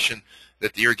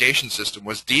irrigation system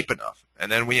was deep enough.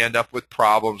 And then we end up with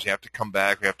problems. We have to come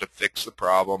back. We have to fix the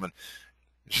problem, and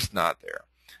it's just not there.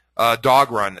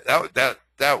 Dog run.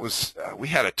 That was we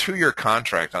had a 2-year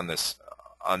contract on this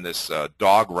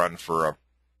dog run for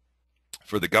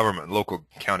the government, local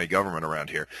county government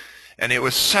around here, and it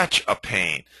was such a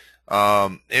pain.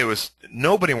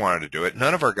 Nobody wanted to do it.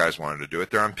 None of our guys wanted to do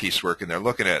it. They're on piecework and they're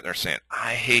looking at it and they're saying,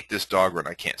 I hate this dog run.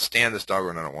 I can't stand this dog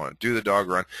run. I don't want to do the dog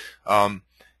run.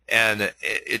 And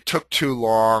it took too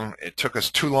long. It took us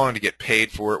too long to get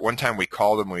paid for it. One time we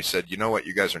called them and we said, you know what,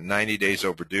 you guys are 90 days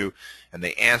overdue. And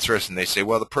they answer us and they say,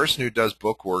 well, the person who does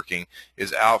bookworking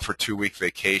is out for 2-week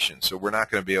vacation, so we're not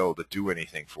going to be able to do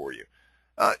anything for you.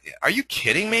 Are you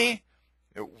kidding me?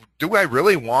 Do I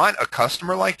really want a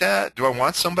customer like that? Do I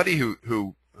want somebody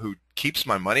who keeps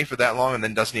my money for that long and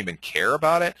then doesn't even care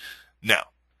about it? No,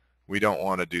 we don't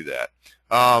want to do that.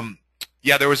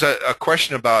 Yeah, there was a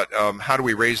question about how do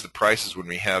we raise the prices when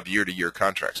we have year-to-year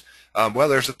contracts. Well,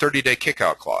 there's a 30-day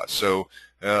kickout clause. So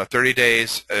 30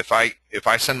 days, if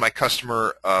I send my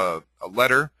customer a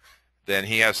letter, then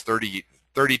he has 30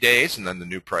 days, and then the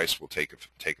new price will take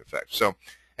effect. So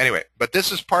anyway, but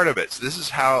this is part of it. So this is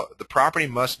how the property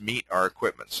must meet our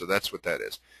equipment. So that's what that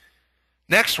is.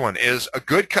 Next one is a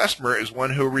good customer is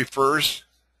one who refers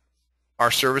our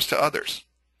service to others.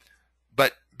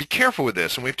 But be careful with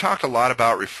this, and we've talked a lot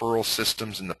about referral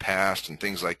systems in the past and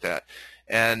things like that.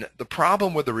 And the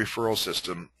problem with the referral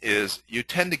system is you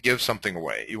tend to give something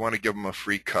away. You want to give them a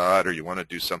free cut or you want to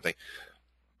do something.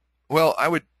 Well, I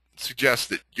would suggest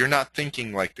that you're not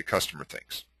thinking like the customer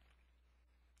thinks.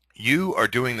 You are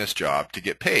doing this job to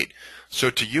get paid. So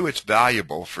to you, it's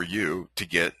valuable for you to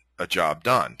get a job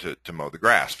done, to mow the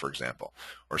grass, for example,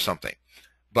 or something.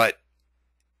 But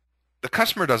the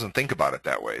customer doesn't think about it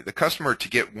that way. The customer, to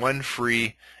get one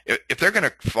free, if they're going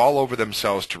to fall over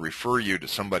themselves to refer you to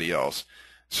somebody else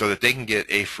so that they can get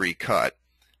a free cut,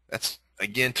 that's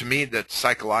again, to me, that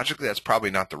psychologically, that's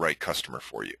probably not the right customer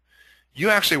for you. You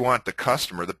actually want the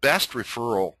customer. The best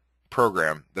referral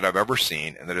program that I've ever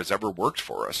seen and that has ever worked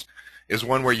for us is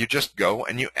one where you just go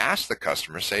and you ask the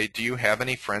customer, say, do you have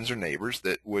any friends or neighbors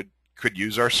that could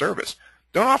use our service?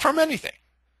 Don't offer them anything.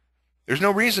 There's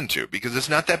no reason to, because it's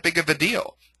not that big of a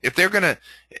deal. If they're going to,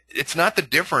 it's not the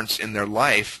difference in their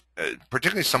life,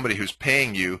 particularly somebody who's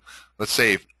paying you, let's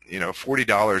say,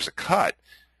 $40 a cut.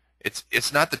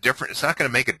 It's not the difference. It's not going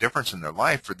to make a difference in their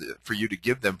life for you to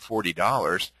give them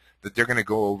 $40 that they're going to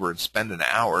go over and spend an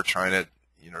hour trying to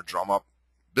drum up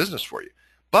business for you.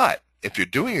 But if you're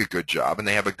doing a good job and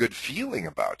they have a good feeling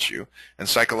about you and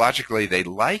psychologically they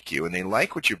like you and they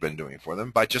like what you've been doing for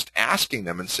them, by just asking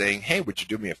them and saying, hey, would you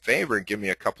do me a favor and give me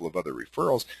a couple of other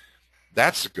referrals,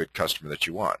 that's a good customer that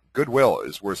you want. Goodwill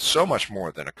is worth so much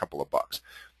more than a couple of bucks.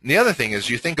 And the other thing is,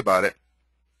 you think about it,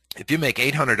 if you make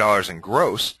 $800 in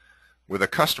gross with a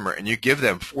customer and you give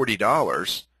them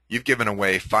 $40, you've given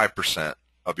away 5%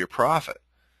 of your profit.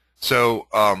 So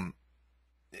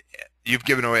you've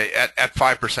given away, at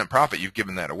 5% profit, you've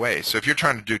given that away. So if you're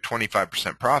trying to do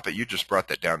 25% profit, you just brought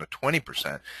that down to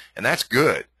 20%, and that's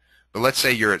good. But let's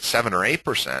say you're at 7 or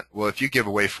 8%. Well, if you give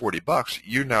away $40,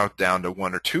 you're now down to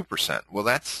 1 or 2%. Well,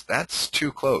 that's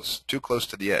too close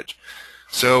to the edge.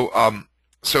 So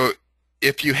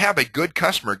if you have a good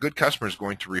customer is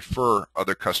going to refer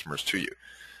other customers to you.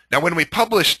 Now, when we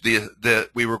published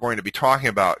we were going to be talking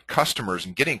about customers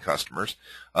and getting customers,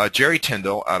 Jerry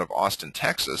Tyndall out of Austin,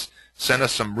 Texas, sent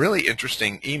us some really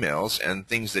interesting emails and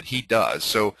things that he does.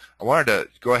 So I wanted to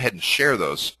go ahead and share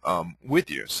those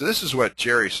with you. So this is what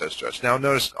Jerry says to us. Now,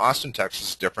 notice Austin,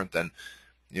 Texas is different than,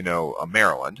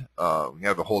 Maryland. We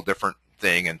have a whole different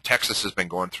thing, and Texas has been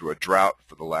going through a drought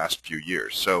for the last few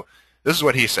years. So this is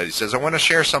what he said. He says, I want to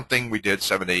share something we did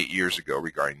 7 to 8 years ago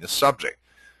regarding this subject.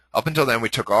 Up until then, we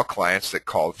took all clients that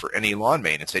called for any lawn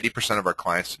maintenance. 80% of our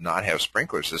clients did not have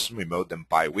sprinkler systems. We mowed them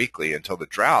biweekly until the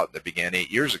drought that began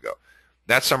 8 years ago.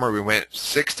 That summer, we went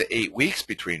 6 to 8 weeks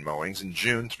between mowings in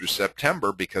June through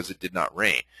September because it did not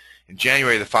rain. In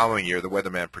January the following year, the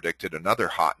weatherman predicted another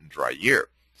hot and dry year.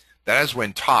 That is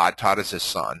when Todd is his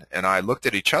son, and I looked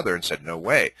at each other and said, no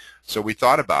way. So we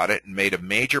thought about it and made a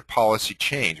major policy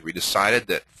change. We decided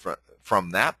that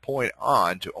from that point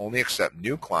on to only accept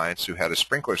new clients who had a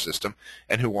sprinkler system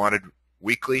and who wanted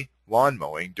weekly lawn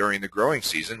mowing during the growing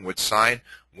season would sign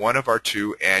one of our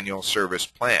 2 annual service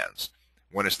plans.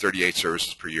 One is 38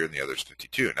 services per year and the other is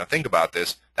 52. Now think about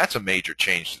this. That's a major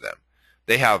change to them.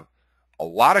 They have a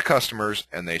lot of customers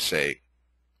and they say,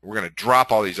 we're going to drop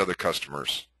all these other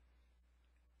customers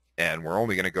and we're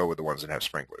only going to go with the ones that have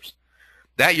sprinklers.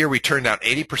 That year we turned down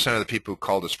 80% of the people who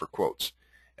called us for quotes,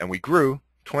 and we grew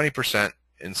 20%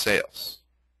 in sales.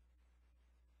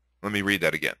 Let me read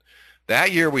that again.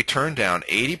 That year we turned down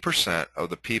 80% of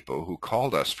the people who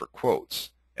called us for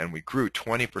quotes, and we grew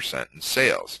 20% in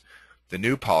sales. The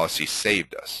new policy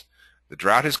saved us. The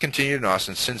drought has continued in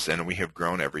Austin since then, and we have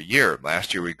grown every year.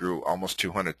 Last year we grew almost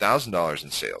 $200,000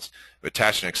 in sales. We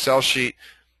attached an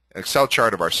Excel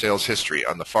chart of our sales history.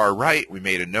 On the far right, we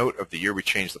made a note of the year we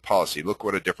changed the policy. Look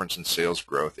what a difference in sales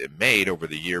growth it made over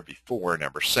the year before and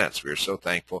ever since. We are so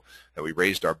thankful that we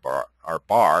raised our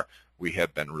bar. We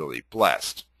have been really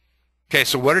blessed. Okay,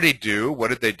 so what did he do? What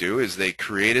did they do is they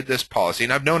created this policy,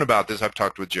 and I've known about this. I've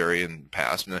talked with Jerry in the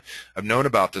past, and I've known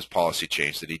about this policy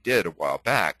change that he did a while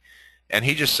back, and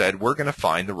he just said, we're going to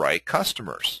find the right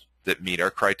customers that meet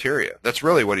our criteria. That's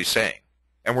really what he's saying.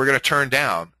 And we're going to turn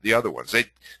down the other ones.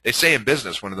 They say in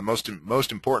business one of the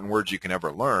most important words you can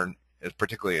ever learn,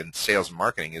 particularly in sales and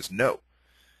marketing, is no.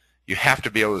 You have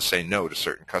to be able to say no to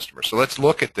certain customers. So let's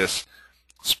look at this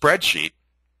spreadsheet.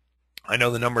 I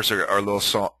know the numbers are a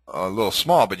little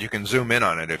small, but you can zoom in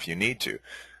on it if you need to.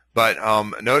 But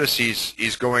notice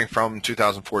he's going from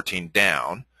 2014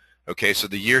 down. Okay, so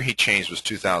the year he changed was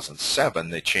 2007.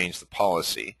 They changed the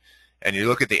policy. And you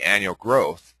look at the annual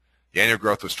growth. The annual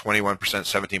growth was 21%,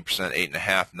 17%,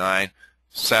 8.5%, 9%,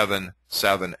 7%,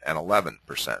 7%, and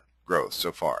 11% growth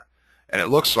so far. And it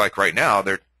looks like right now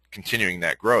they're continuing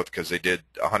that growth because they did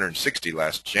 160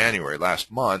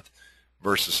 last month,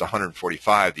 versus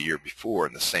 145 the year before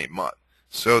in the same month.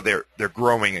 So they're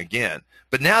growing again.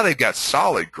 But now they've got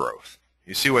solid growth.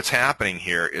 You see what's happening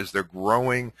here is they're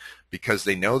growing because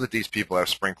they know that these people have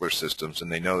sprinkler systems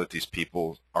and they know that these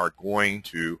people are going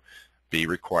to be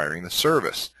requiring the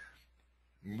service.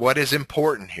 What is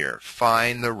important here?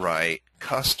 Find the right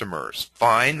customers.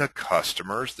 Find the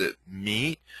customers that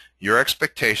meet your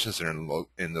expectations, that are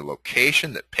in the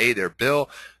location, that pay their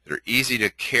bill, that are easy to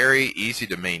carry, easy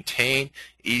to maintain,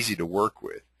 easy to work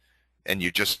with. And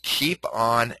you just keep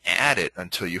on at it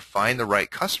until you find the right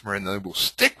customer, and they will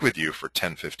stick with you for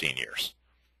 10, 15 years.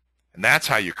 And that's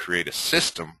how you create a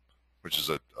system, which is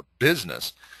a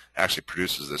business, actually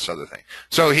produces this other thing.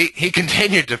 So he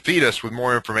continued to feed us with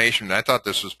more information, and I thought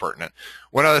this was pertinent.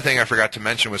 One other thing I forgot to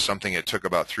mention was something it took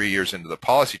about 3 years into the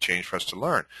policy change for us to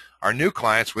learn. Our new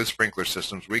clients with sprinkler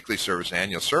systems, weekly service, and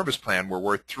annual service plan were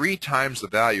worth 3 times the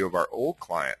value of our old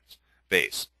clients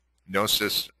base. No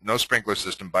sprinkler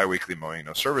system, biweekly mowing,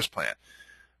 no service plan.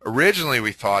 Originally,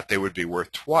 we thought they would be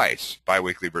worth twice,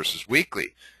 biweekly versus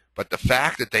weekly. But the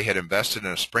fact that they had invested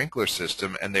in a sprinkler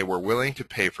system and they were willing to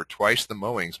pay for twice the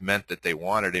mowings meant that they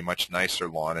wanted a much nicer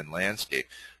lawn and landscape.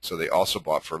 So they also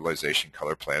bought fertilization,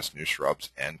 color plants, new shrubs,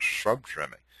 and shrub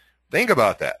trimming. Think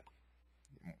about that.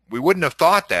 We wouldn't have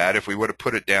thought that if we would have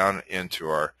put it down into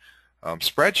our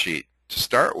spreadsheet to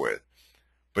start with.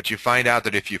 But you find out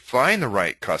that if you find the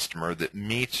right customer that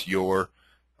meets your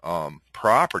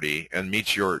property and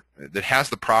that has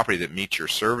the property that meets your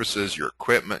services, your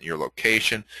equipment, your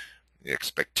location, the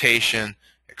expectation,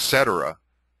 etc.,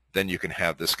 then you can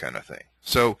have this kind of thing.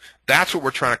 So that's what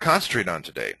we're trying to concentrate on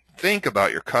today. Think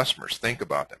about your customers. Think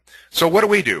about them. So what do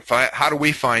we do? How do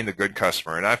we find a good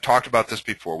customer? And I've talked about this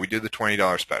before. We do the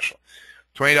 $20 special.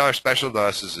 $20 special to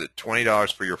us is at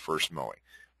 $20 for your first mowing.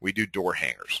 We do door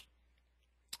hangers.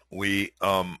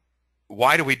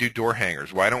 Why do we do door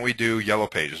hangers? Why don't we do yellow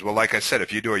pages? Well, like I said,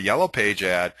 if you do a yellow page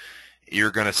ad,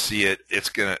 you're going to see it.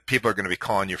 People are going to be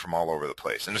calling you from all over the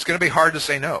place, and it's going to be hard to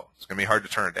say no. It's going to be hard to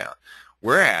turn it down.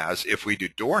 Whereas if we do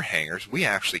door hangers, we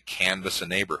actually canvass a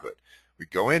neighborhood. We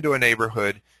go into a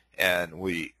neighborhood and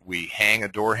we hang a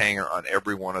door hanger on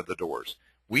every one of the doors.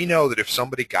 We know that if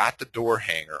somebody got the door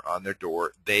hanger on their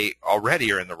door, they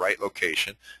already are in the right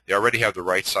location. They already have the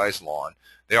right size lawn.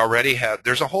 They already have.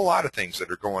 There's a whole lot of things that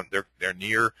are going. They're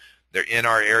near. They're in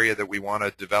our area that we want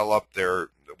to develop.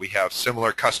 We have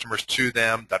similar customers to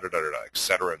them. Et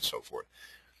cetera, and so forth.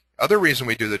 Other reason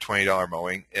we do the $20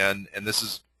 mowing, and this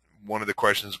is one of the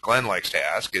questions Glenn likes to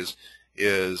ask is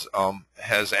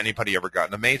has anybody ever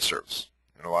gotten a maid service?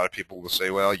 And a lot of people will say,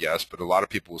 well, yes, but a lot of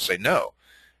people will say no.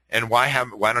 And why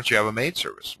don't you have a maid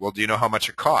service? Well, do you know how much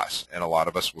it costs? And a lot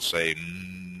of us will say,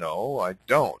 no, I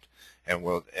don't.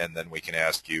 And then we can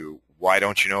ask you, why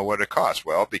don't you know what it costs?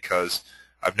 Well, because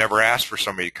I've never asked for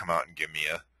somebody to come out and give me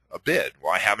a bid.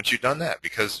 Why haven't you done that?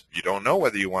 Because you don't know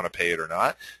whether you want to pay it or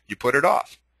not. You put it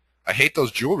off. I hate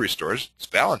those jewelry stores. It's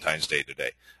Valentine's Day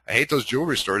today. I hate those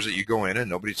jewelry stores that you go in and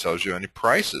nobody tells you any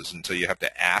prices until you have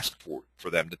to ask for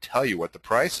them to tell you what the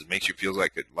price is. It makes you feel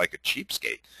like a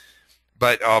cheapskate.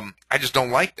 But I just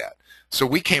don't like that. So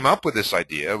we came up with this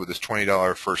idea with this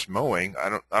 $20 first mowing. I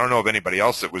don't know of anybody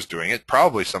else that was doing it.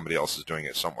 Probably somebody else is doing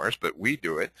it somewhere, but we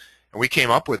do it. And we came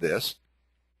up with this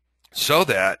so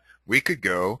that we could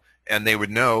go and they would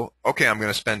know, okay, I'm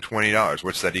going to spend $20.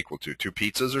 What's that equal to? 2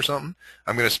 pizzas or something?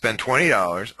 I'm going to spend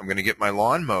 $20. I'm going to get my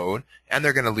lawn mowed, and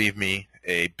they're going to leave me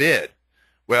a bid.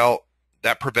 Well,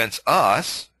 that prevents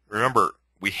us. Remember,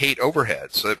 we hate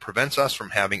overhead, so it prevents us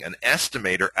from having an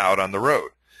estimator out on the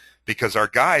road because our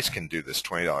guys can do this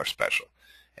 $20 special.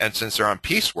 And since they're on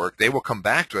piecework, they will come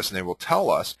back to us and they will tell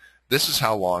us, this is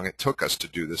how long it took us to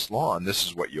do this lawn. This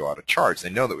is what you ought to charge. They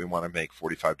know that we want to make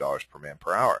 $45 per man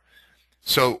per hour.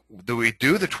 So do we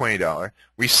do the $20?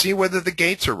 We see whether the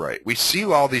gates are right. We see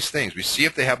all these things. We see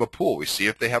if they have a pool. We see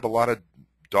if they have a lot of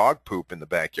dog poop in the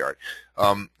backyard.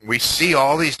 We see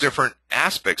all these different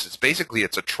aspects.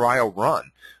 It's a trial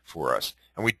run for us.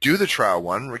 And we do the trial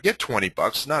one. We get $20.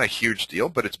 It's not a huge deal,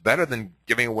 but it's better than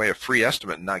giving away a free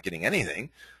estimate and not getting anything.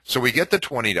 So we get the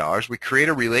 $20. We create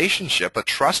a relationship, a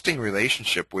trusting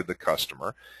relationship with the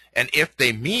customer. And if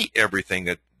they meet everything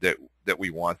that we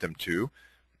want them to,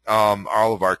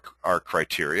 all of our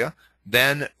criteria,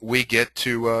 then we get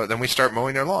to then we start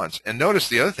mowing their lawns. And notice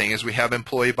the other thing is we have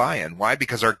employee buy-in. Why?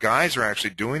 Because our guys are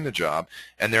actually doing the job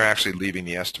and they're actually leaving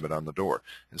the estimate on the door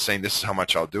and saying this is how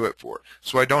much I'll do it for.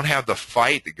 So I don't have the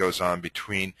fight that goes on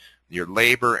between your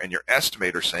labor and your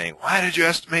estimator saying, why did you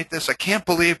estimate this? I can't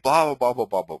believe blah blah blah blah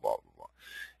blah blah blah blah.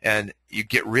 And you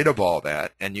get rid of all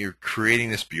that and you're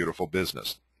creating this beautiful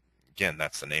business. Again,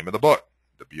 that's the name of the book.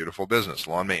 The Beautiful Business,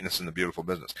 Lawn Maintenance in the Beautiful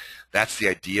Business. That's the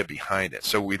idea behind it.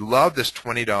 So we love this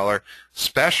 $20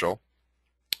 special.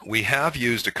 We have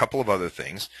used a couple of other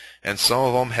things, and some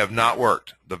of them have not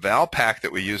worked. The Valpak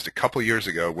that we used a couple years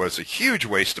ago was a huge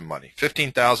waste of money.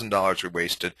 $15,000 we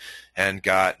wasted and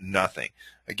got nothing.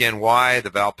 Again, why? The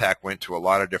Valpak went to a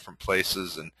lot of different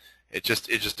places, and it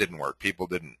just didn't work. People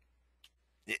didn't.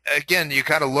 Again, you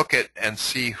got to look at and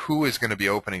see who is going to be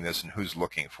opening this and who's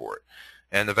looking for it.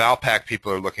 And the Valpak people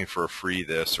are looking for a free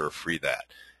this or a free that.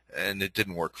 and it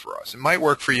didn't work for us. It might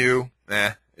work for you.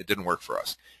 It didn't work for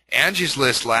us. Angie's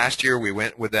List, last year we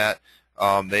went with that.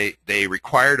 They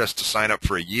required us to sign up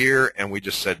for a year, and we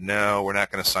just said, no, we're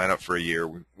not going to sign up for a year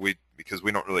because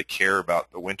we don't really care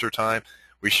about the winter time.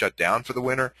 We shut down for the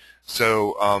winter.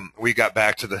 So we got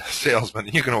back to the salesman.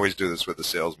 You can always do this with the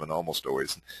salesman, almost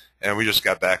always. And we just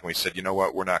got back and we said, you know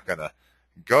what, we're not going to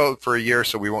go for a year,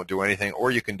 so we won't do anything,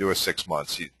 or you can do a 6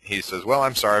 months. He says, well,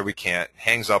 I'm sorry, we can't.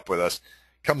 Hangs up with us,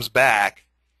 comes back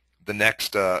the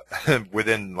next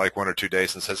within like 1 or 2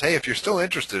 days and says, hey, if you're still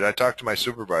interested, I talked to my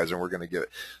supervisor and we're going to give it.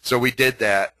 So we did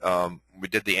that. We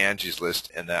did the Angie's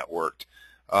List, and that worked.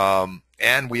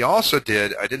 And we also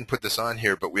did, I didn't put this on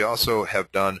here, but we also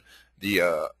have done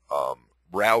the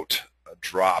route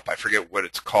drop. I forget what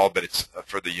it's called, but it's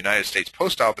for the United States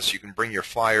Post Office. You can bring your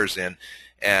flyers in,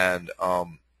 and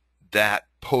that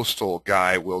postal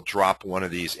guy will drop one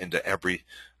of these into every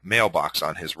mailbox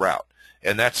on his route.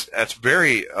 And that's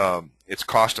very it's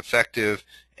cost effective,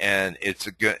 and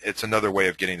it's another way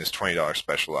of getting this $20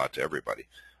 special out to everybody.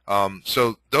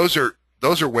 So those are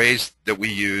ways that we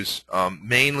use.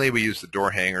 Mainly we use the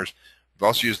door hangers. We've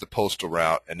also used the postal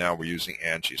route, and now we're using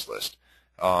Angie's List.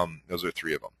 Those are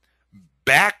 3 of them.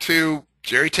 Back to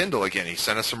Jerry Tyndall again. He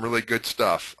sent us some really good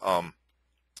stuff.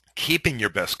 Keeping your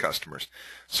best customers.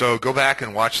 So go back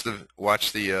and watch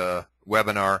the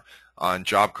webinar on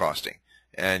job costing,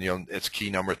 and it's key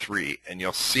number 3, and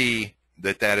you'll see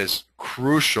that is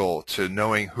crucial to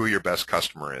knowing who your best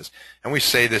customer is. And we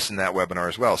say this in that webinar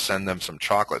as well. Send them some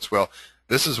chocolates. Well,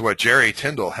 this is what Jerry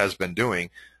Tyndall has been doing.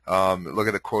 Look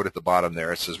at the quote at the bottom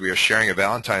there. It says, we are sharing a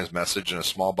Valentine's message in a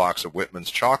small box of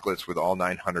Whitman's chocolates with all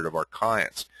 900 of our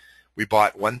clients. We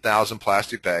bought 1,000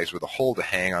 plastic bags with a hole to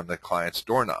hang on the client's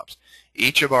doorknobs.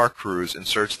 Each of our crews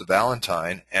inserts the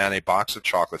Valentine and a box of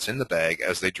chocolates in the bag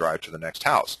as they drive to the next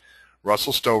house.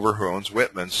 Russell Stover, who owns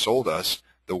Whitman's, sold us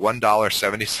the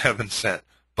 $1.77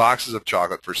 boxes of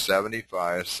chocolate for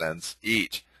 75 cents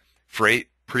each. Freight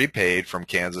prepaid from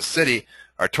Kansas City.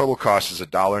 Our total cost is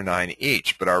 $1.09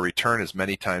 each, but our return is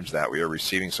many times that. We are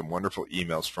receiving some wonderful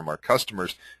emails from our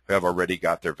customers who have already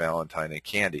got their Valentine and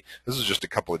candy. This is just a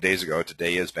couple of days ago.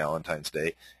 Today is Valentine's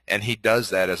Day, and he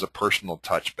does that as a personal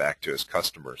touch back to his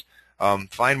customers.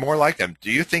 Find more like them.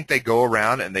 Do you think they go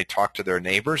around and they talk to their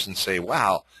neighbors and say,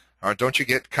 wow, don't you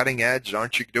get cutting edge?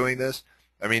 Aren't you doing this?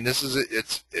 I mean,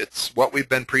 it's what we've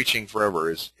been preaching forever,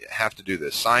 is you have to do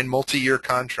this. Sign multi-year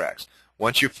contracts.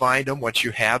 Once you find them, once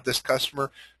you have this customer,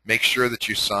 make sure that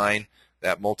you sign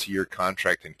that multi-year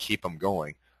contract and keep them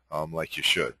going like you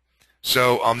should.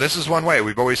 So this is one way.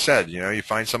 We've always said, you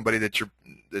find somebody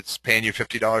that's paying you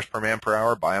 $50 per man per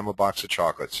hour, buy them a box of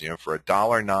chocolates. For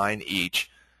 $1.09 each,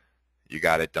 you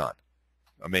got it done.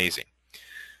 Amazing.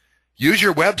 Use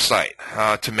your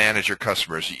website to manage your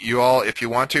customers. You all, if you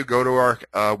want to, go to our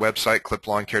website,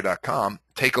 cliplawncare.com,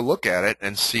 take a look at it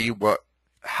and see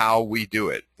how we do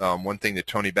it. One thing that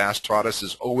Tony Bass taught us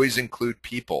is always include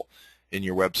people in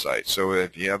your website. So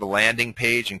if you have a landing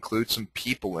page, include some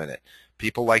people in it.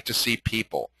 People like to see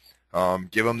people.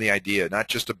 Give them the idea, not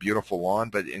just a beautiful lawn,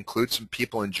 but include some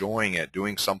people enjoying it,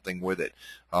 doing something with it,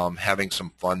 having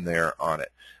some fun there on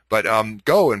it. But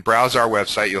go and browse our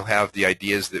website. You'll have the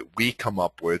ideas that we come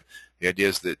up with, the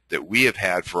ideas that we have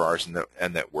had for ours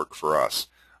and that work for us.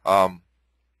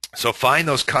 So find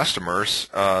those customers.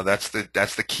 That's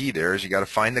the key there, is you got to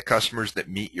find the customers that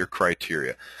meet your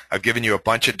criteria. I've given you a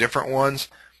bunch of different ones.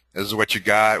 This is what you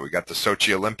got. We got the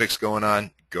Sochi Olympics going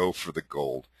on. Go for the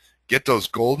gold. Get those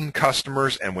golden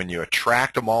customers, and when you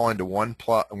attract them all into one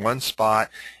spot,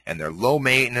 and they're low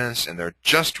maintenance, and they're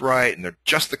just right, and they're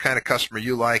just the kind of customer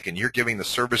you like, and you're giving the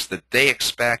service that they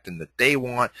expect and that they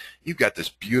want, you've got this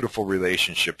beautiful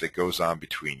relationship that goes on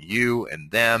between you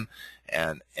and them,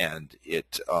 and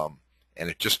it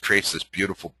just creates this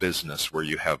beautiful business where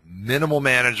you have minimal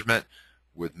management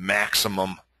with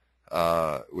maximum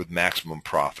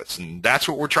profits. And that's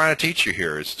what we're trying to teach you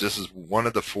here. This is one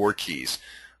of the 4 keys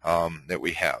that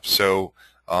we have. So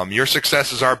your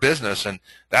success is our business, and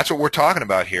that's what we're talking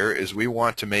about here, is we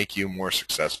want to make you more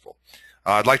successful.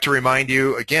 I'd like to remind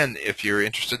you, again, if you're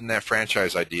interested in that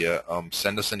franchise idea,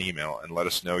 send us an email and let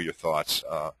us know your thoughts,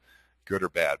 good or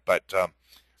bad. But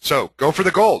so go for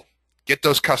the gold. Get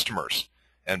those customers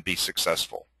and be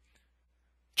successful.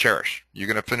 Cherish, you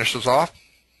going to finish this off?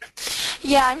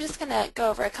 Yeah, I'm just going to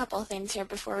go over a couple of things here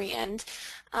before we end.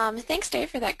 Thanks, Dave,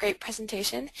 for that great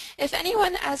presentation. If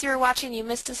anyone, as you were watching, you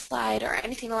missed a slide or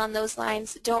anything along those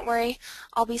lines, don't worry.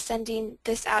 I'll be sending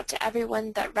this out to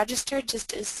everyone that registered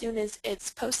just as soon as it's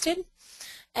posted.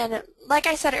 And like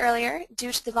I said earlier,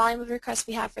 due to the volume of requests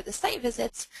we have for the site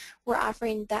visits, we're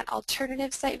offering that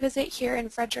alternative site visit here in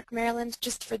Frederick, Maryland,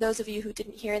 just for those of you who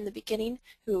didn't hear in the beginning,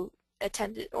 who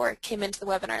attended or came into the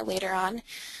webinar later on.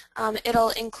 It'll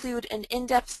include an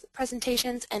in-depth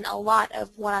presentations and a lot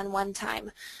of one-on-one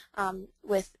time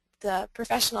with the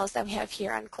professionals that we have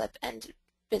here on CLIP and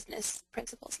business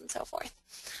principals and so forth.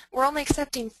 We're only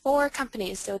accepting 4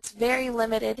 companies, so it's very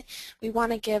limited. We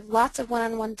want to give lots of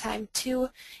one-on-one time to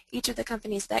each of the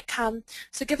companies that come.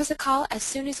 So give us a call as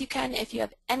soon as you can if you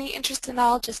have any interest at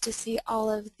all, just to see all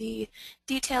of the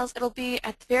details. It'll be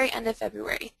at the very end of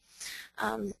February.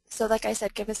 So like I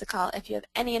said, give us a call if you have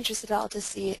any interest at all to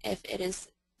see if it is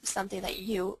something that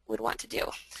you would want to do.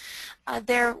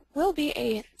 There will be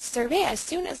a survey as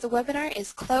soon as the webinar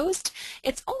is closed.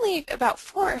 It's only about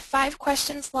 4 or 5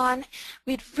 questions long.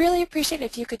 We'd really appreciate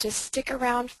if you could just stick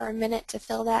around for a minute to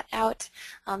fill that out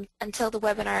until the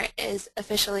webinar is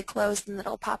officially closed, and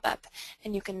it'll pop up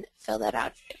and you can fill that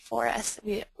out for us.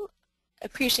 We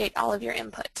appreciate all of your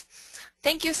input.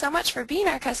 Thank you so much for being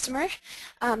our customer.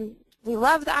 We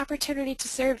love the opportunity to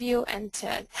serve you and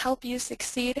to help you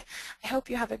succeed. I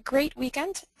hope you have a great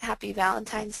weekend. Happy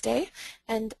Valentine's Day.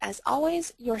 And as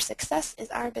always, your success is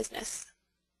our business.